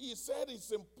ascended, he said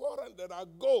it's important that I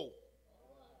go.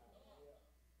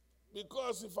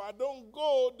 Because if I don't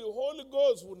go, the Holy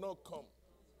Ghost will not come.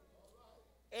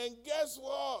 And guess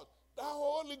what? That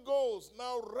Holy Ghost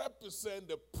now represents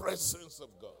the presence of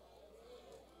God.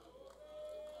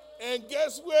 And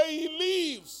guess where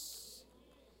he lives?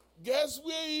 Guess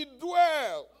where he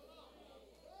dwells?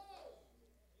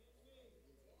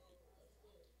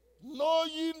 Know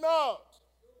ye not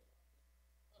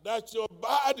that your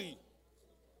body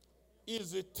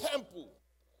is a temple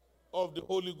of the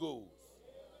Holy Ghost?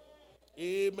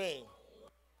 Amen.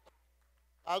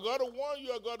 I got to warn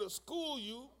you, I got to school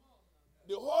you.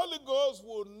 The Holy Ghost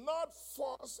will not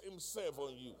force himself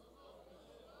on you.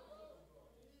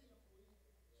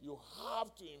 You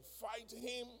have to invite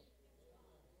him,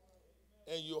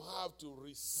 and you have to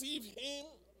receive him,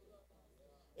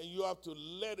 and you have to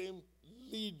let him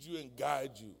lead you and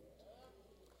guide you.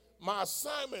 My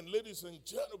assignment, ladies and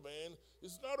gentlemen,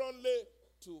 is not only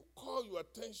to call your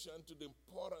attention to the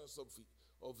importance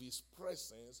of his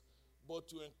presence, but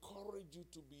to encourage you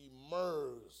to be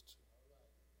immersed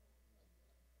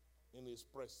in his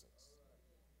presence.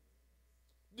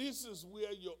 This is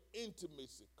where your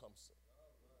intimacy comes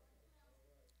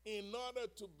in. In order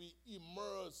to be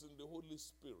immersed in the Holy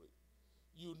Spirit,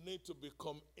 you need to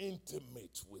become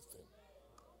intimate with him.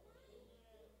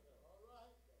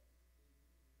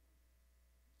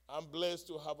 I'm blessed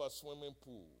to have a swimming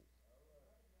pool.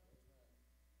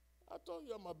 I told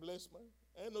you I'm a blessed man.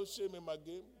 Ain't no shame in my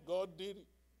game. God did it.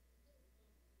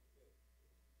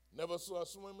 Never saw a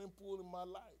swimming pool in my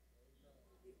life.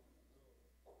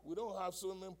 We don't have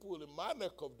swimming pool in my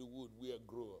neck of the wood where I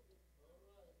grew up.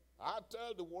 I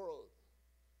tell the world,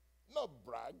 not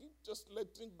bragging, just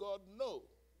letting God know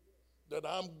that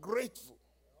I'm grateful.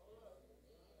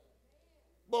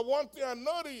 But one thing I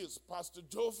noticed, Pastor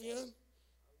Jovian,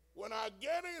 when I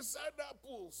get inside that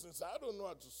pool, since I don't know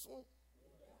how to swim,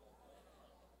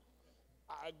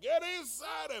 I get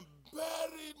inside and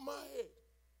bury my head.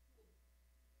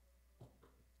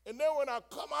 And then when I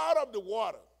come out of the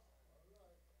water,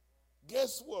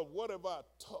 guess what? Whatever I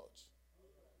touch,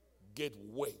 get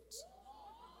wet.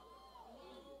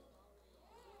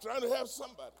 Trying to help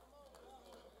somebody.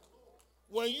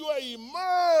 When you are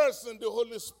immersed in the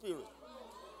Holy Spirit,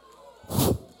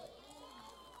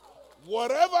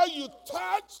 whatever you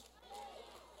touch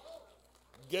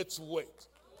gets wet.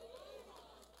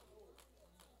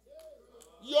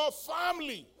 Your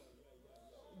family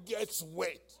gets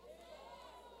wet.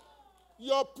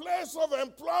 Your place of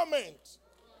employment,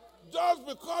 just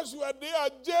because you are there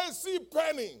at J.C.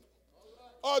 Penney,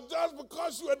 or just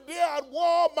because you are there at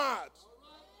Walmart,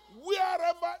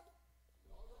 wherever,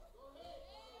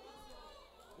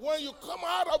 when you come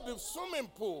out of the swimming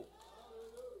pool,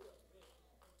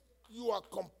 you are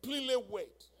completely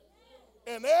wet.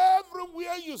 And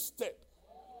everywhere you step,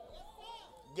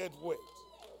 get wet.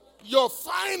 Your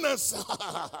finances.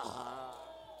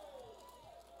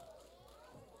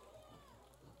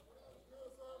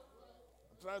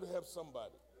 Trying to help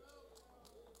somebody.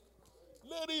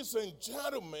 Ladies and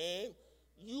gentlemen,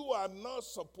 you are not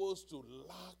supposed to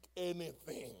lack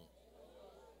anything.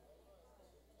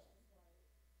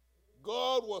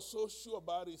 God was so sure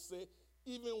about it, he said,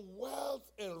 even wealth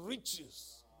and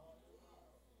riches,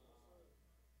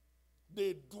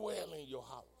 they dwell in your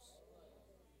house.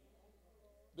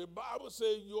 The Bible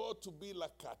says you ought to be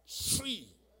like a tree.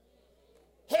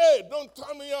 Hey, don't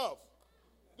turn me off.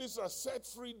 This is a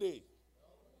set-free day.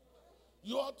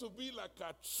 You ought to be like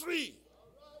a tree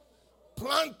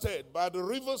planted by the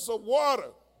rivers of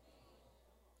water,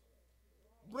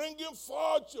 bringing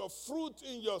forth your fruit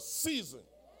in your season.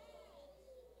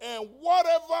 And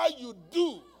whatever you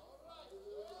do,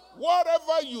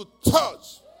 whatever you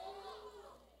touch,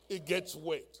 it gets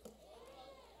wet.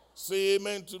 Say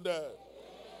amen to that.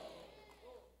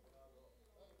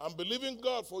 I'm believing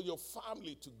God for your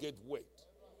family to get wet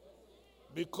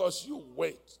because you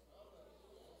wait.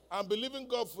 I'm believing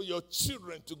God for your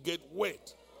children to get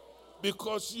wet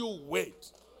because you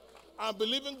wait. I'm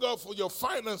believing God for your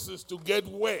finances to get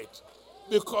wet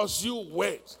because you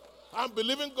wait. I'm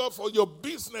believing God for your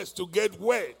business to get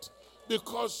wet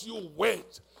because you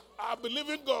wait. I believe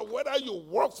in God, whether you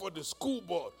work for the school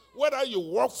board, whether you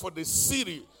work for the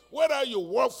city, whether you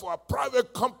work for a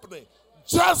private company,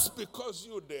 just because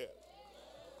you're there.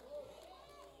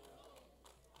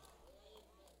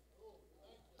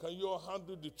 Can you all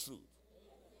handle the truth?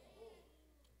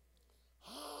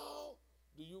 How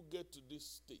do you get to this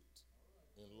state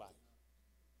in life?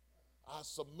 I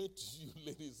submit to you,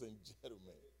 ladies and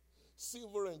gentlemen,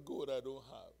 silver and gold I don't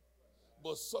have,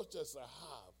 but such as I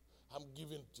have, I'm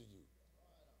giving to you.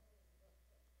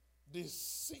 The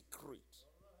secret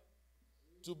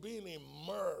to being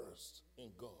immersed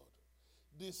in God,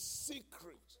 the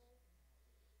secret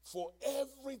for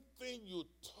everything you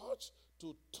touch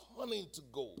to turn into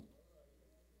gold,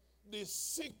 the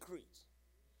secret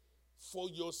for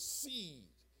your seed.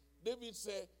 David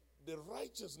said, the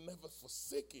righteous never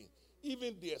forsaken,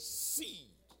 even their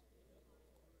seed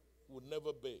will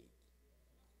never beg.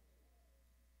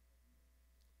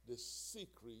 The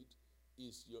secret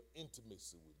is your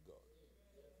intimacy with God.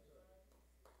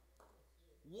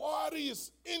 What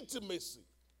is intimacy?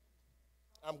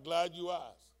 I'm glad you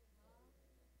asked.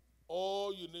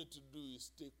 All you need to do is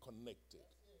stay connected.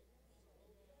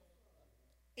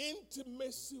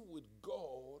 Intimacy with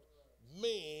God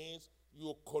means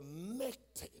you're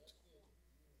connected.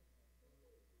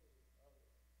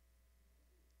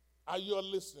 Are you all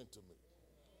listening to me?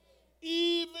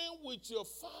 Even with your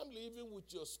family, even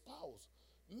with your spouse,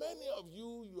 many of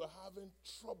you are having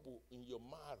trouble in your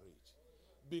marriage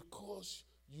because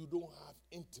you don't have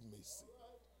intimacy.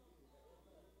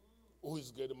 Oh,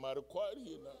 it's getting mighty quiet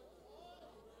here now.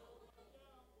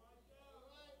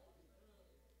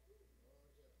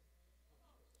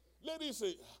 Ladies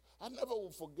say, I never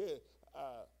will forget,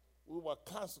 we were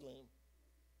counseling.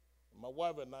 My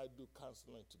wife and I do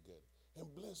counseling together.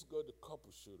 And bless God, the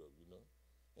couple showed up, you know.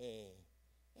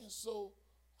 And so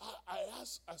I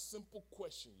asked a simple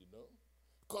question, you know,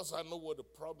 because I know what the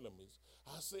problem is.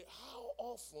 I say, how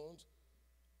often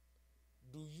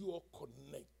do you all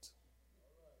connect?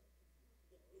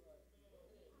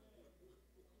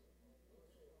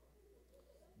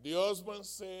 The husband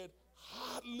said,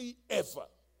 hardly ever.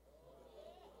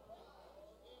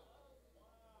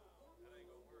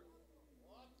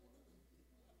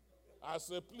 I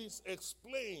said, please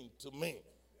explain to me.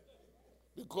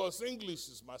 Because English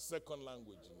is my second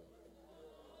language. You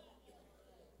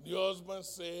know. The husband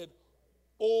said,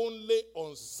 only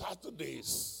on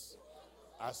Saturdays.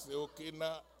 I said, okay,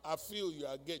 now I feel you,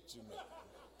 I get you now.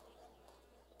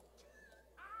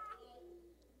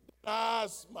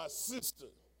 Ask my sister,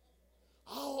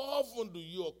 how often do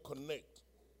you all connect?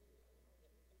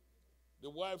 The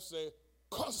wife said,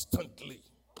 constantly.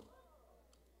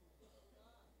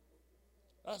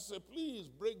 I said, please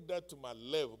break that to my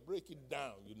level. Break it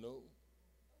down, you know.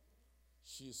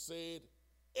 She said,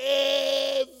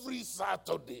 every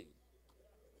Saturday.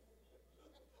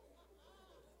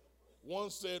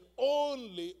 One said,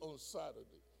 only on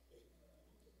Saturday.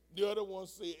 The other one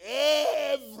say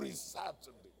every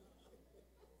Saturday.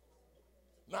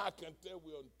 Now I can tell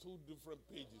we're on two different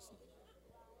pages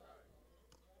now.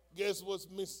 Guess what's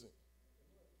missing?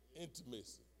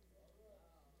 Intimacy.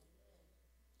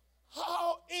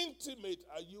 How intimate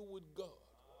are you with God?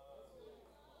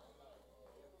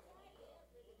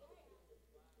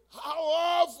 How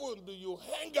often do you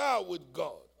hang out with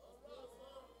God?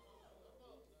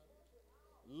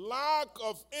 Lack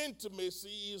of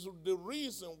intimacy is the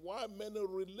reason why many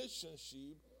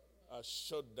relationships are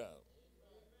shut down.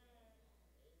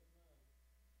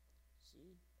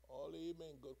 See, all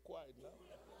amen got quiet now.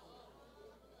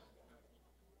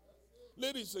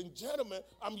 Ladies and gentlemen,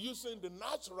 I'm using the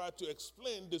natural to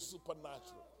explain the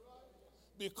supernatural.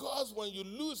 Because when you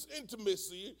lose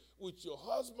intimacy with your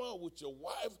husband, with your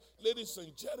wife, ladies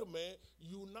and gentlemen,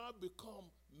 you now become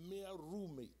mere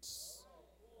roommates.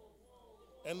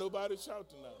 And nobody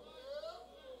shouting now.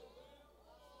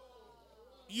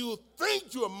 You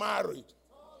think you're married,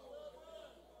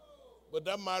 but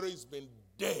that marriage has been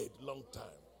dead long time.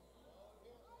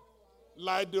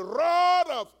 Like the rod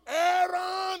of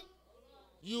Aaron,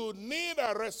 you need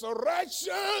a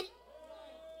resurrection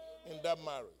in that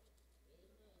marriage.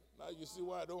 Now you see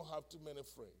why I don't have too many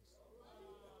friends.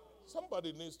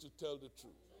 Somebody needs to tell the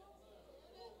truth.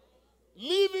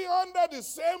 Living under the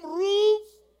same roof,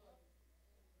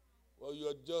 well,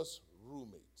 you're just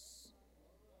roommates.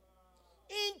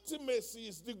 Intimacy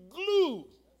is the glue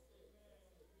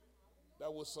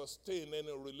that will sustain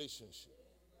any relationship.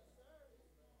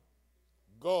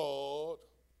 God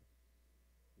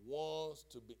wants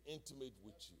to be intimate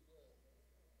with you.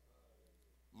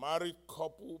 Married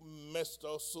couple messed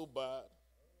up so bad,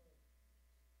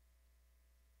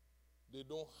 they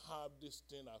don't have this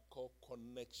thing I call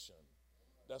connection.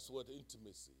 That's what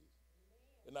intimacy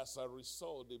is. And as a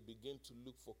result, they begin to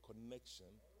look for connection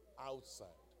outside.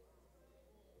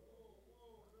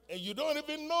 And you don't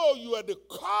even know you are the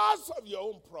cause of your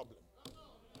own problem.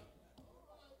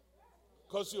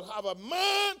 Because you have a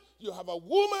man, you have a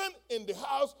woman in the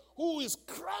house who is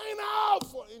crying out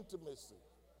for intimacy.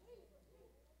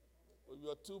 But you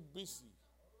are too busy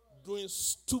doing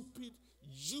stupid,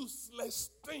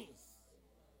 useless things.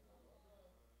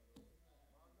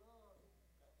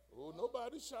 Oh,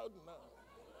 nobody's shouting now.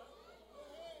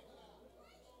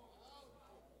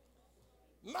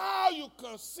 Now you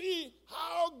can see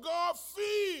how God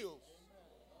feels.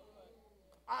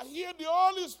 I hear the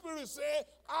Holy Spirit say,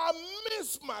 I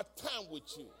miss my time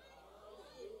with you.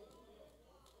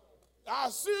 I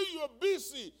see you're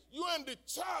busy. You're in the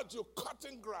church, you're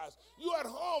cutting grass. You're at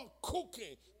home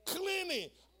cooking, cleaning.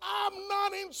 I'm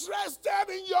not interested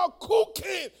in your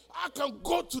cooking. I can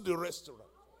go to the restaurant.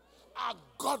 I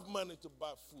got money to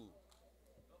buy food.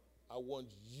 I want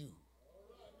you.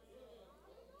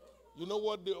 You know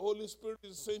what the Holy Spirit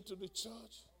is saying to the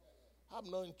church? I'm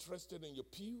not interested in your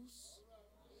pews.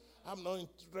 I'm not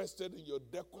interested in your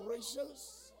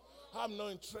decorations. I'm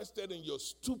not interested in your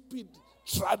stupid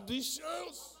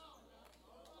traditions.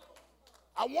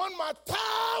 I want my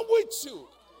time with you.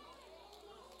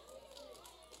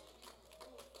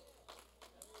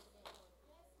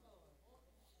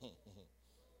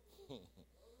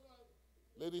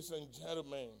 Ladies and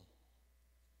gentlemen,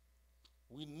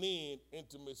 we need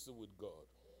intimacy with God.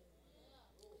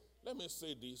 Let me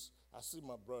say this. I see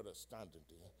my brother standing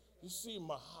there. You see, in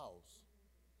my house,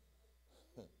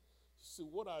 see,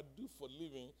 what I do for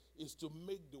living is to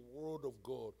make the word of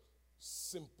God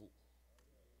simple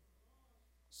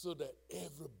so that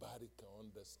everybody can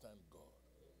understand God.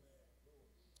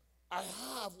 I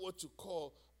have what you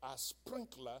call a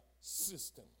sprinkler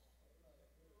system.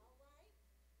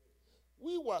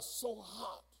 We were so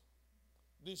hot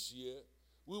this year,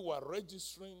 we were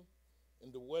registering,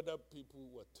 and the weather people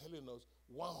were telling us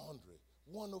 100,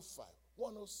 105,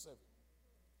 107.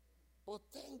 But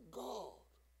thank God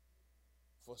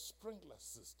for sprinkler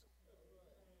system.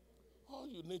 All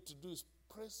you need to do is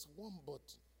press one button,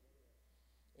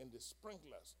 and the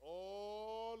sprinklers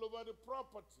all over the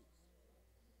property,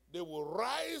 they will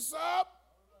rise up.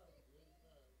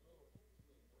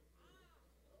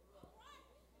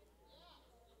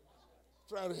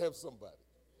 Trying to help somebody.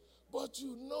 But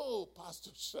you know,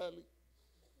 Pastor Shirley,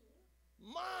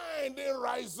 mine didn't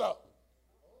rise up.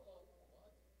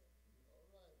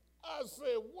 I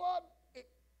say, what?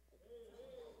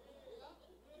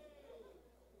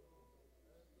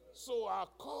 So I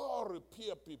call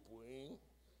repair people in.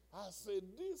 I said,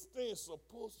 this thing is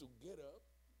supposed to get up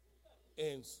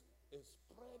and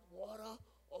spread water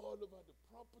all over the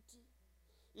property.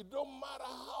 It don't matter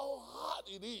how hot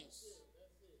it is.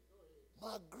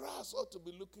 My grass ought to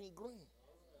be looking green.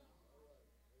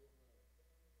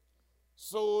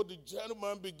 So the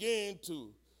gentleman began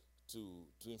to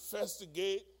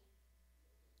investigate.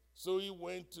 So he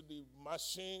went to the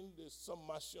machine. There's some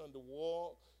machine on the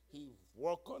wall. He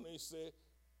worked on it. He said,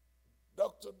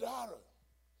 Dr. Dara,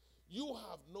 you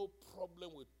have no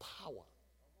problem with power.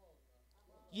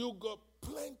 You got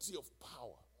plenty of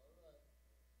power.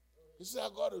 He said, I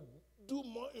got to do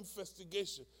more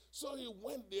investigation. So he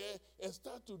went there and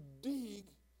started to dig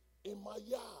in my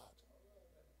yard.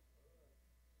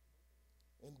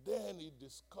 And then he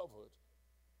discovered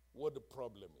what the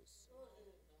problem is.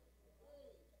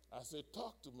 I said,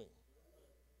 talk to me.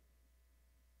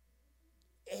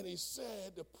 And he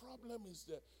said, the problem is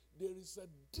that there is a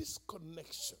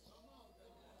disconnection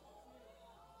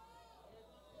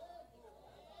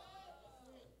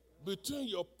between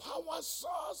your power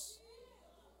source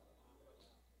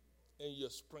and your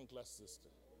sprinkler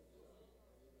system.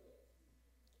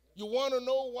 You want to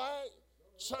know why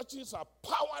churches are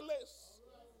powerless,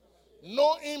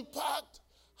 no impact,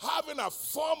 having a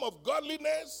form of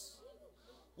godliness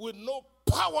with no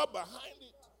power behind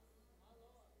it?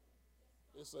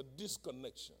 It's a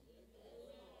disconnection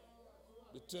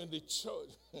between the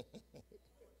church.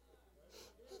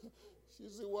 You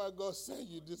see why God sent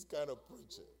you this kind of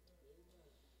preacher?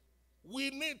 We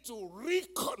need to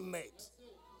reconnect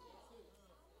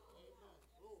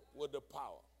with the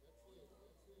power.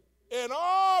 And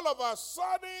all of a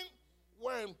sudden,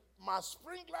 when my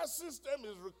sprinkler system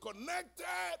is reconnected,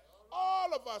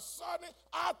 all of a sudden,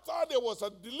 I thought there was a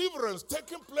deliverance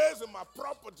taking place in my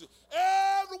property.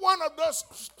 Every one of those.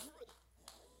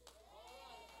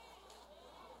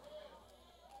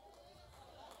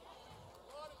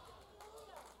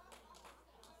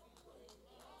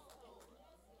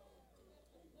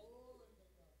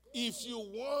 If you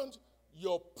want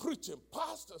your preaching,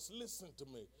 pastors, listen to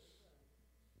me.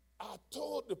 I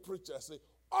told the preacher, I said,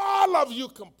 all of you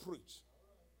can preach.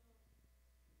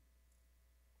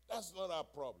 That's not our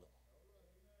problem.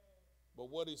 But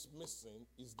what is missing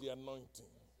is the anointing.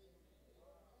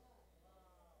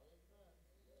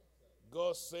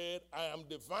 God said, I am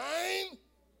the vine,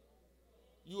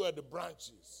 you are the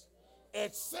branches.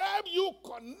 Except you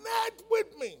connect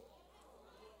with me,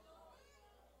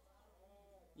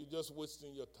 you're just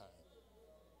wasting your time.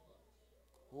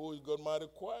 Oh, you got mighty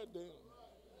quiet then.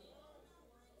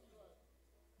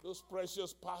 Those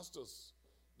precious pastors,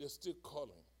 they're still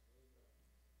calling.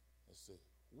 They say,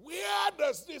 where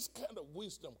does this kind of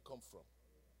wisdom come from?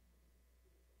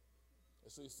 They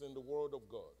say it's in the Word of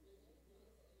God.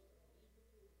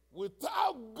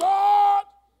 Without God,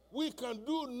 we can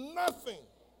do nothing.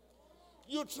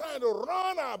 You're trying to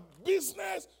run a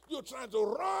business. You're trying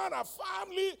to run a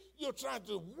family. You're trying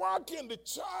to work in the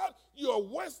church. You're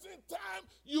wasting time.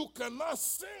 You cannot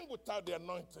sing without the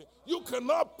anointing. You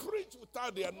cannot preach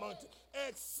without the anointing.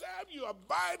 Except you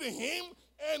abide in Him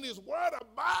and His word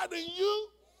abide in you.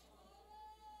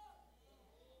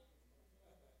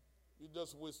 You're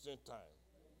just wasting time.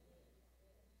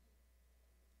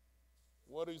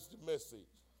 What is the message?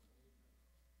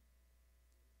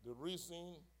 The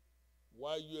reason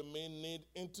why you may need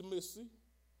intimacy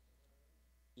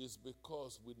is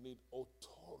because we need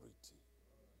authority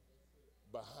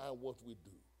behind what we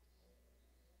do.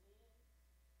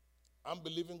 I'm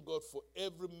believing God for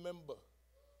every member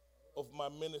of my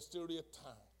ministerial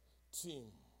team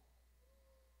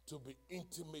to be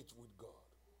intimate with God.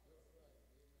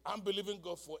 I'm believing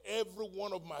God for every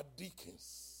one of my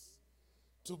deacons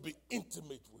to be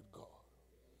intimate with God.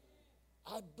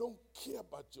 I don't care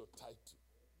about your title.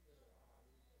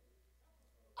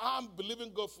 I'm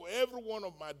believing God for every one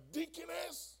of my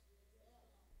deaconess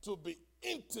to be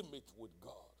intimate with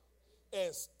God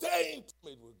and stay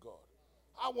intimate with God.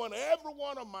 I want every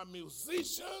one of my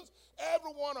musicians, every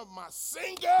one of my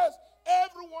singers,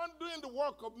 everyone doing the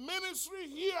work of ministry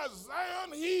here at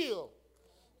Zion Hill,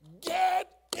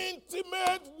 get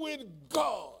intimate with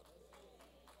God.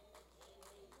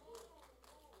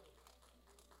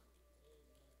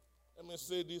 Let me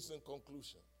say this in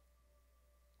conclusion.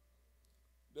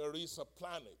 There is a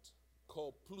planet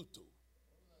called Pluto.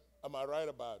 Am I right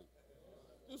about it?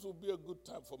 This would be a good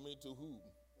time for me to hoop.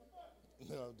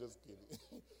 No, I'm just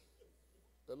kidding.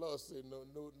 The Lord said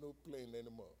no playing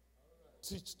anymore.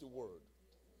 Teach the word.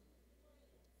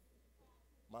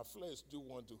 My flesh do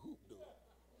want to hoop though.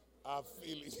 I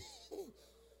feel it.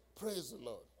 Praise the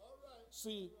Lord.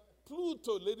 See,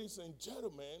 Pluto, ladies and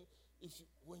gentlemen,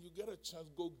 when you get a chance,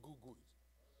 go Google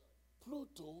it.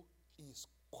 Pluto is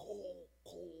cold.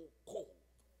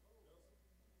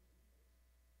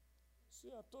 See,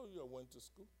 I told you I went to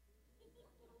school.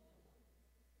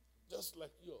 Just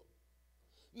like you.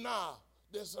 Now,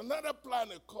 there's another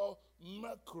planet called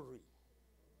Mercury.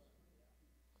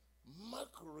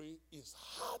 Mercury is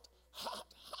hot,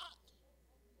 hot, hot.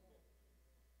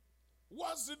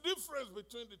 What's the difference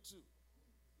between the two?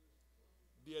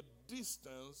 Their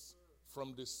distance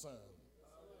from the sun.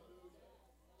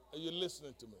 Are you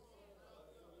listening to me?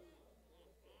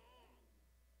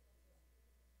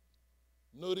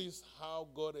 Notice how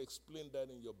God explained that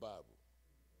in your Bible.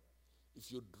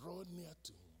 If you draw near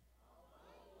to him,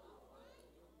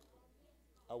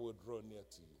 I will draw near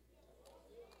to you.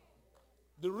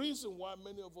 The reason why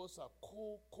many of us are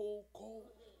cold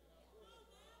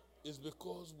is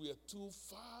because we are too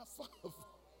far.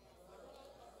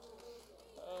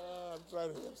 I'm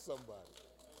trying to help somebody.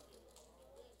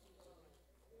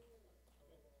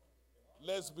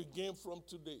 Let's begin from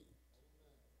today.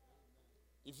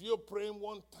 If you're praying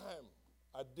one time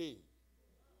a day,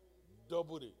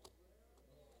 double it.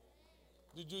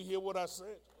 Did you hear what I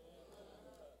said?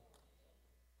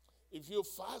 If you're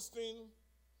fasting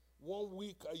 1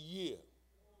 week a year,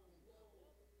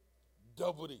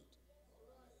 double it.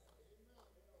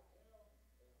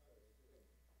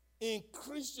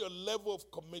 Increase your level of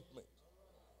commitment.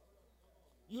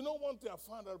 You know one thing I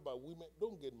found out about women?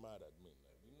 Don't get mad at me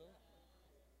now, you know?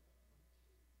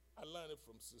 I learned it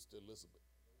from Sister Elizabeth.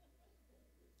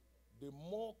 The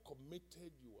more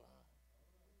committed you are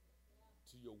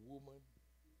to your woman,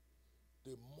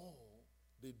 the more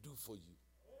they do for you.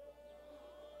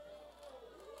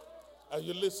 Are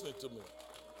you listening to me?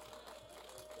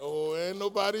 Oh, ain't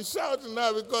nobody shouting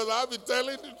now because I'll be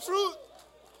telling the truth.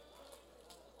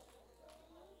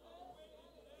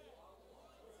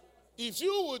 If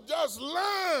you would just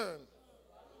learn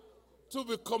to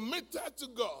be committed to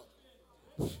God,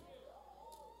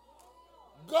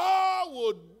 God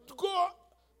will go.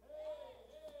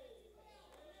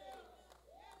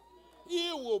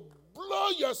 He will blow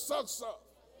your socks off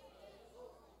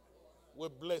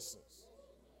with blessings.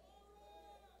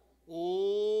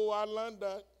 Oh, I learned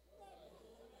that.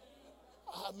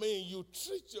 I mean, you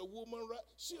treat your woman right,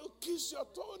 she'll kiss your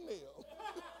toenail.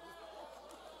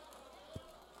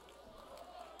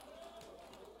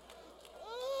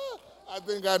 I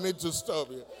think I need to stop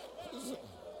here.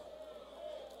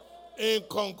 In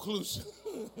conclusion,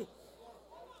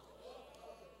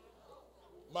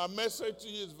 my message to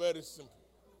you is very simple.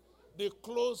 The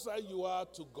closer you are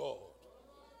to God,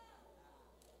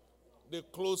 the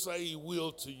closer he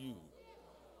will to you.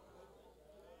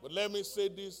 But let me say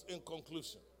this in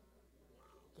conclusion.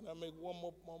 Can I make one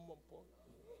more point?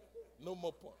 No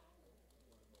more point.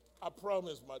 I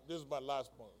promise this is my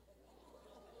last point.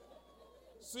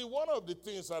 See, one of the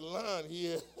things I learned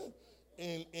here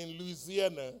in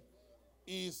Louisiana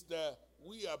is that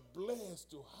we are blessed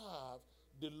to have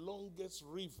the longest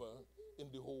river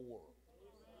in the whole world.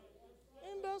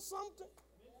 Ain't that something?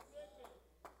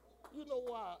 You know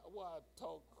why I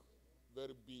talk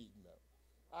very big now?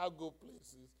 I go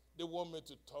places, they want me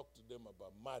to talk to them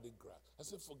about Mardi Gras. I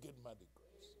said, forget Mardi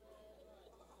Gras.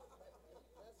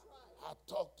 I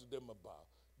talk to them about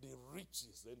the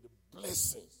riches and the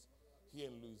blessings here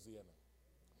in Louisiana.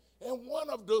 And one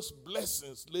of those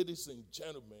blessings, ladies and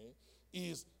gentlemen,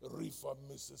 is River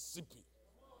Mississippi.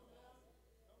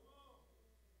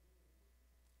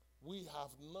 We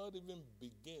have not even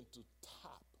begun to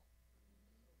tap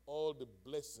all the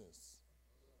blessings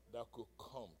that could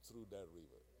come through that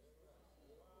river.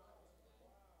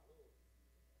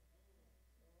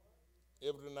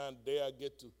 Every now and then I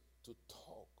get to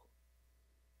talk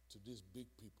to these big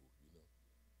people, you know.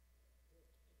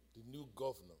 The new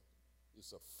governor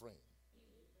is a friend.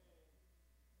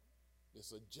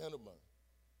 There's a gentleman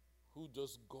who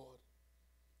just got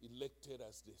elected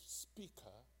as the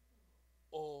Speaker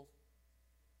of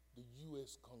the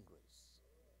U.S. Congress.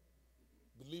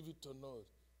 Believe it or not,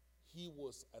 he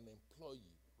was an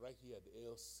employee right here at the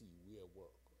LC where I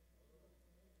work.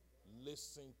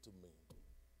 Listen to me.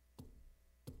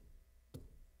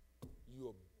 You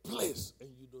are blessed and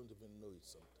you don't even know it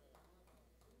sometimes.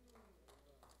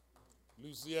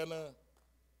 Louisiana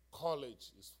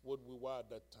College is what we were at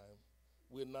that time.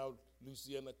 We're now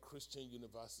Louisiana Christian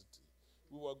University.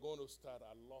 We were going to start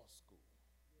our law school.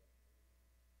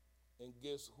 And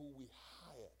guess who we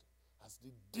hired as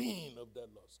the dean of that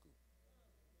law school?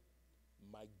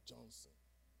 Mike Johnson,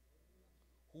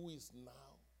 who is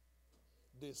now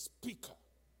the Speaker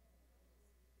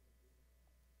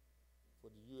for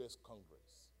the U.S.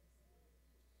 Congress.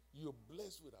 You're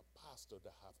blessed with a pastor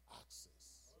that have access.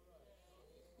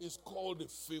 It's called the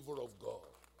favor of God.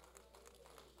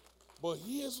 But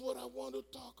here's what I want to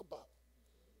talk about.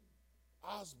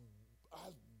 As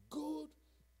good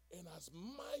and as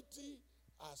mighty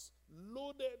as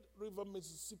loaded River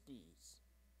Mississippi is,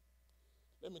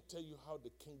 let me tell you how the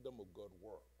kingdom of God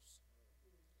works.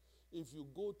 If you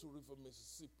go to River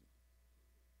Mississippi,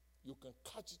 you can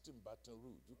catch it in Baton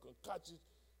Rouge. You can catch it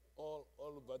all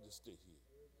over the state here.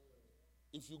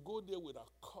 If you go there with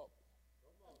a cup,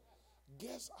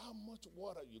 guess how much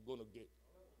water you're going to get?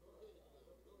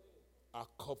 A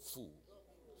cup full.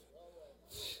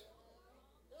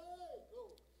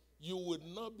 You would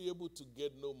not be able to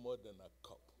get no more than a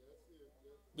cup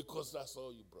because that's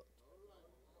all you brought.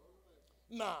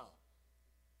 Now,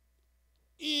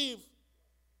 if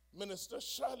Minister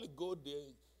Shirley go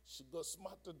there, she got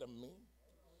smarter than me.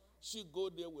 She go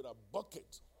there with a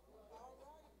bucket.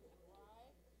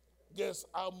 Guess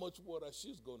how much water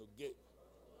she's going to get?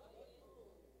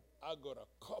 I got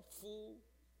a cup full.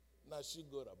 Now she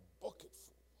got a bucket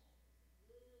full.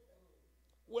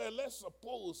 Well, let's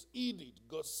suppose Edith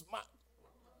got smart,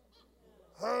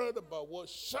 heard about what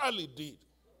Shirley did,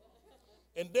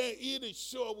 and then Edith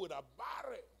showed with a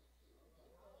barrel.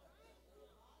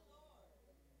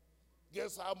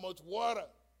 Guess how much water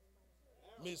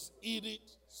Miss Edith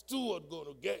Stewart going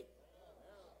to get?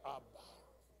 A barrel.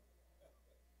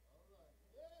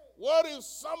 What if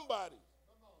somebody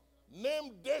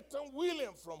named Dayton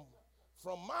William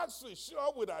from Maxfield showed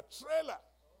up with a trailer?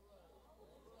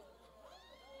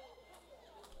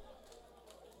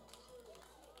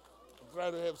 Try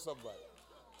to help somebody.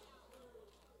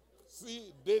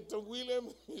 See, Dayton William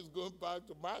is going back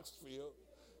to Maxfield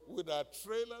with a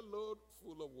trailer load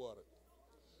full of water.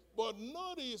 But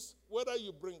notice whether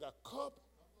you bring a cup,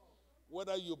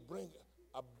 whether you bring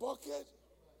a bucket,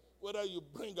 whether you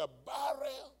bring a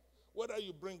barrel, whether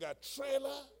you bring a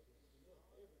trailer,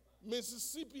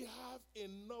 Mississippi have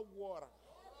enough water.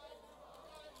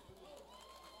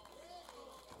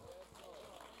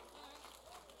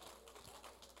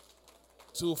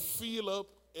 To fill up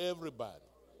everybody.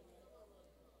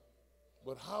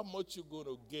 But how much you're going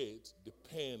to get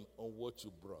depends on what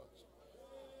you brought.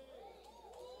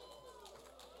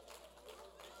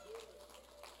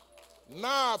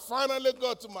 Now I finally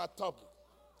got to my topic.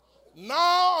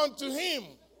 Now unto him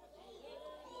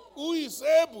who is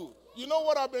able. You know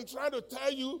what I've been trying to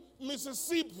tell you?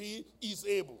 Mississippi is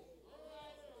able.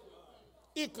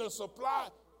 It can supply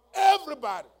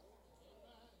everybody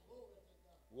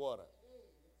water.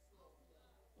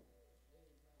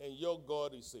 And your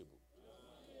God is able.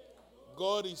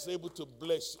 God is able to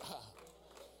bless you.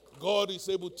 God is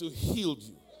able to heal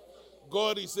you.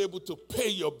 God is able to pay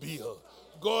your bill.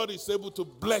 God is able to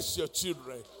bless your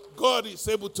children. God is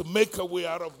able to make a way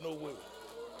out of no way.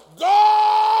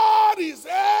 God is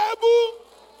able.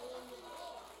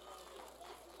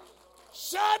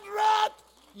 Shadrach,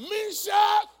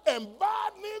 Meshach, and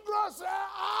Abednego say,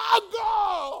 our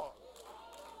God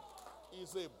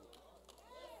is able.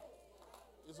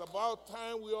 It's about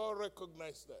time we all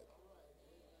recognize that.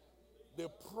 The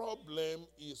problem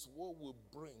is what we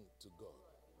bring to God.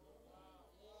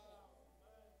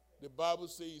 The Bible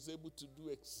says he's able to do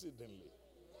exceedingly.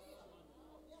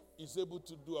 He's able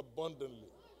to do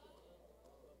abundantly.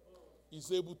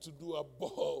 He's able to do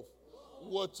above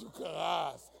what you can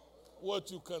ask,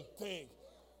 what you can think.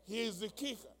 He is the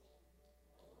kicker.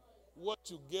 What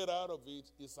you get out of it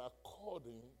is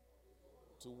according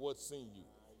to what's in you.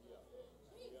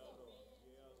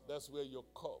 That's where your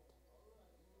cup,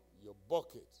 your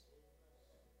bucket,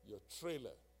 your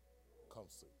trailer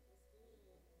comes in.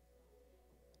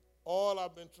 All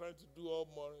I've been trying to do all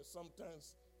morning,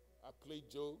 sometimes I play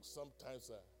jokes,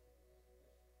 sometimes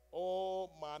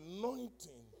all my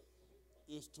anointing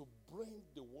is to bring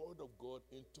the word of God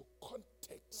into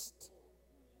context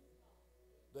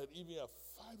that even a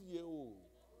 5-year-old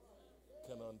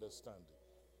can understand it.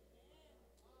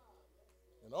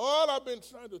 And all I've been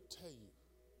trying to tell you,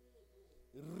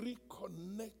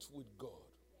 reconnect with God.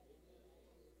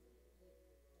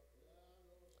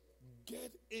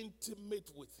 Get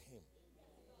intimate with him.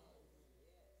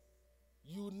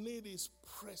 You need his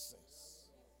presence.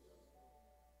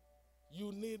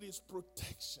 You need his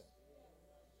protection.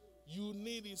 You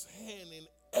need his hand in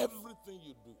everything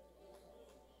you do.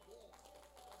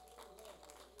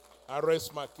 I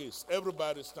rest my case.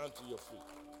 Everybody stand to your feet.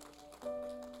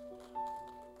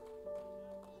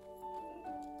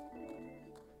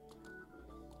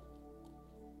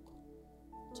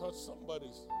 Touch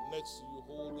somebody next to you,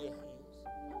 hold their hands.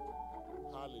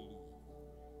 Hallelujah.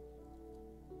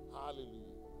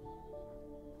 Hallelujah.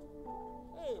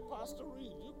 Hey, Pastor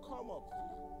Reed, you come up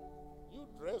here. You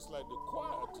dress like the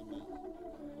choir today.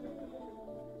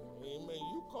 Amen.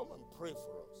 You come and pray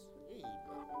for us. Amen.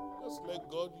 Just let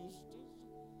God use this.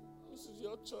 This is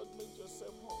your church. Make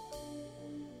yourself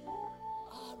home.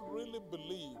 I really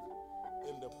believe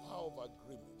in the power of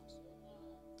agreement.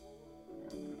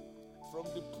 From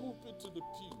the pulpit to the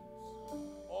pews,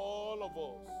 all of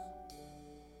us,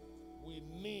 we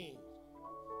need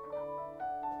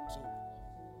to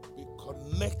be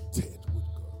connected with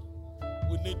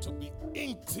God. We need to be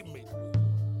intimate with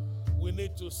God. We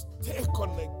need to stay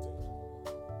connected.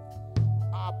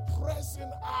 Our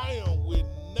pressing iron will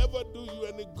never do you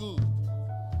any good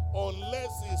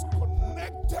unless it's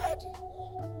connected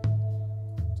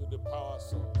to the power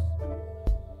source.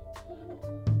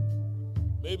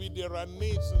 Maybe there are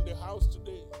needs in the house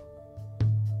today.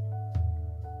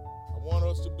 I want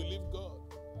us to believe God,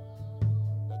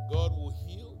 that God will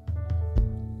heal,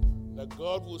 that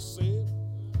God will save,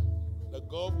 that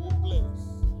God will bless.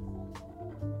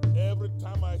 Every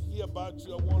time I hear about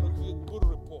you, I want to hear good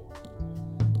report.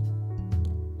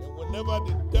 And whenever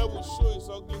the devil shows his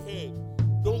ugly head,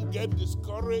 don't get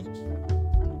discouraged.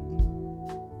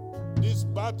 This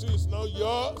battle is not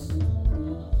yours,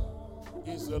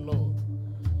 it's the Lord.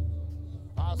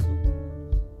 Pastor, you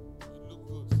look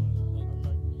good, son. I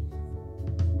like this.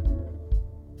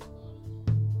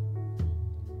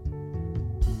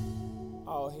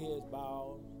 All heads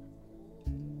bowed,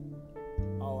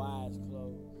 all eyes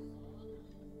closed.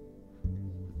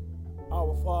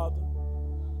 Our Father,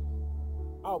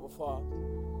 our Father,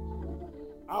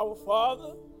 our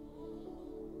Father,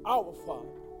 our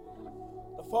Father,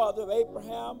 the Father of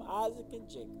Abraham, Isaac, and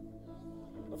Jacob,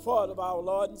 the Father of our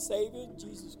Lord and Savior,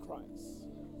 Jesus Christ.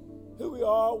 Here we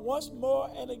are once more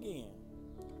and again.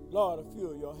 Lord, a few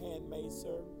of your handmaid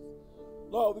servants.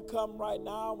 Lord, we come right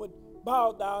now with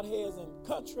bowed down heads and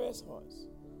contrite hearts.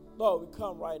 Lord, we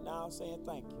come right now saying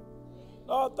thank you.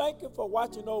 Lord, thank you for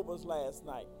watching over us last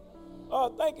night.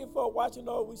 Lord, thank you for watching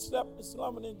over. We slept and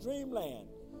slumbered in dreamland.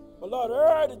 But Lord,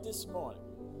 early this morning,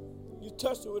 you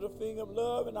touched it with a finger of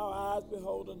love, and our eyes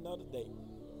behold another day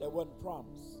that wasn't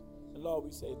promised. And Lord,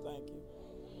 we say thank you.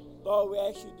 Lord, we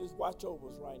ask you to just watch over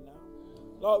us right now.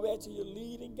 Lord, we ask you to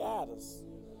lead and guide us.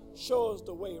 Show us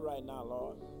the way right now,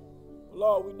 Lord.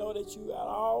 Lord, we know that you got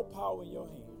all power in your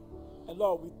hand. And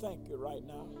Lord, we thank you right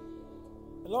now.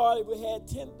 And Lord, if we had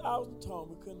 10,000 tongues,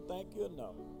 we couldn't thank you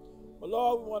enough. But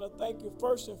Lord, we want to thank you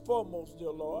first and foremost,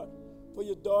 dear Lord, for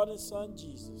your daughter and son,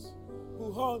 Jesus,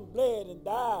 who hung, bled, and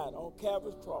died on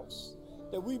Calvary's cross,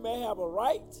 that we may have a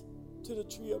right to the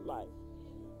tree of life.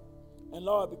 And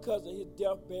Lord, because of his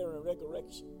death, burial, and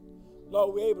resurrection,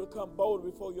 Lord, we're able to come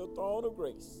boldly before your throne of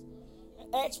grace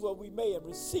and ask what we may and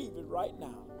receive it right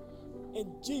now.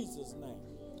 In Jesus' name.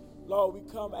 Lord, we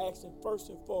come asking first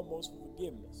and foremost for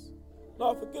forgiveness.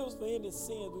 Lord, forgive us for any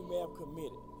sins we may have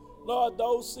committed. Lord,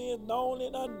 those sins known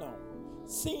and unknown,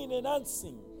 seen and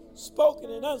unseen, spoken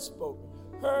and unspoken,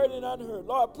 heard and unheard.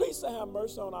 Lord, please have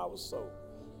mercy on our soul.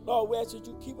 Lord, we ask that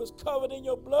you keep us covered in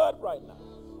your blood right now.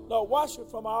 Lord, wash us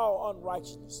from all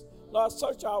unrighteousness. Lord,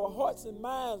 search our hearts and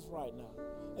minds right now.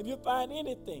 If you find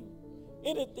anything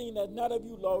that's not of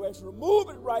you, Lord, we ask you to remove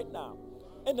it right now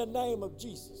in the name of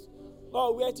Jesus.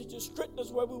 Lord, we ask that you strengthen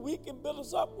us where we're weak and build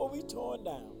us up where we're torn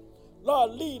down.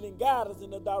 Lord, lead and guide us in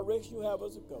the direction you have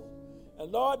us to go.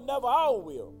 And Lord, never our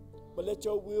will, but let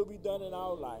your will be done in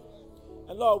our life.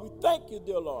 And Lord, we thank you,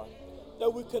 dear Lord, that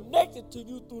we're connected to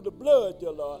you through the blood, dear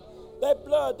Lord. That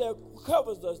blood that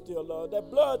covers us, dear Lord.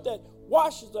 That blood that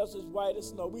washes us as white as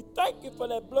snow. We thank you for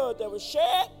that blood that was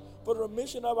shed for the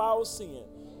remission of our sin.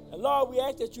 And Lord, we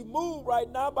ask that you move right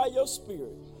now by your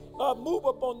spirit. Lord, move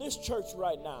upon this church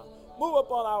right now. Move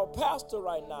upon our pastor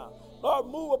right now. Lord,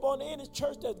 move upon any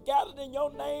church that's gathered in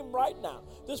your name right now.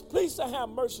 Just please to have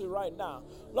mercy right now.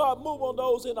 Lord, move on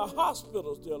those in the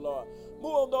hospitals, dear Lord.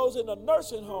 Move on those in the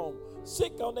nursing home,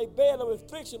 sick on their bed of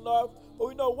affliction, Lord. But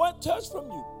we know one touch from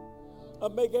you will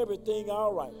make everything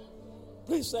all right.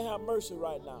 Please to have mercy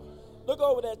right now. Look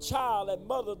over that child, that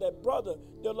mother, that brother,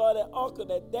 dear Lord, that uncle,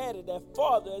 that daddy, that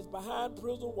father that's behind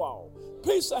prison wall.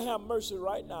 Please to have mercy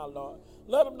right now, Lord.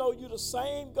 Let them know you're the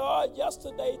same God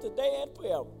yesterday, today, and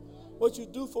forever. What you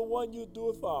do for one, you do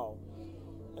it for all.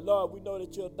 And Lord, we know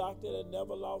that you're a doctor that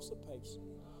never lost a patient.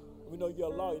 We know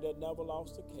you're a lawyer that never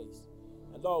lost a case.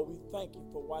 And Lord, we thank you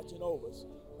for watching over us.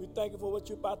 We thank you for what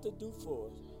you're about to do for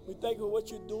us. We thank you for what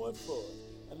you're doing for us.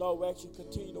 And Lord, we actually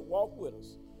continue to walk with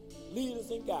us. Lead us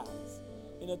and guide us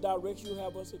in the direction you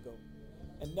have us to go.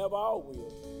 And never our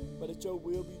will, but that your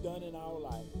will be done in our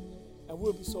life. And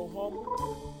we'll be so humble.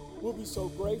 We'll be so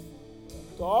grateful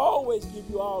to always give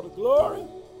you all the glory,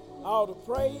 all the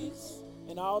praise,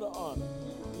 and all the honor.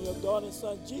 In your darling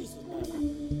son, Jesus'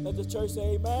 name. Let the church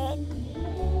say amen,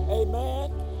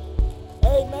 amen,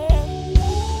 amen.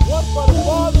 One for the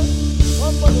Father,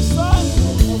 one for the Son,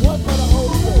 and one for the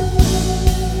Holy Ghost.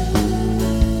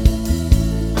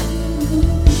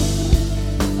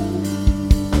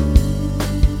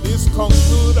 This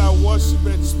concludes our worship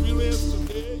experience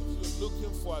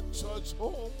church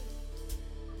home,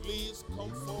 please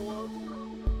come forward.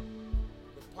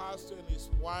 The pastor and his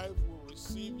wife will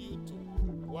receive you to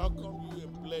welcome you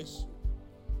and bless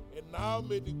you. And now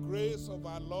may the grace of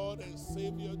our Lord and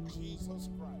Savior Jesus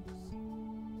Christ,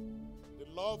 the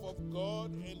love of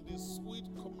God, and the sweet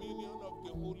communion of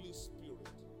the Holy Spirit,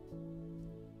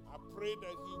 I pray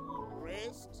that he will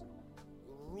rest,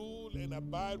 rule, and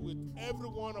abide with every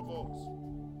one of us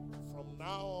from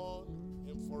now on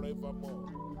and forevermore.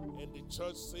 And the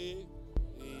church say,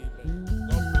 amen.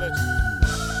 God bless you.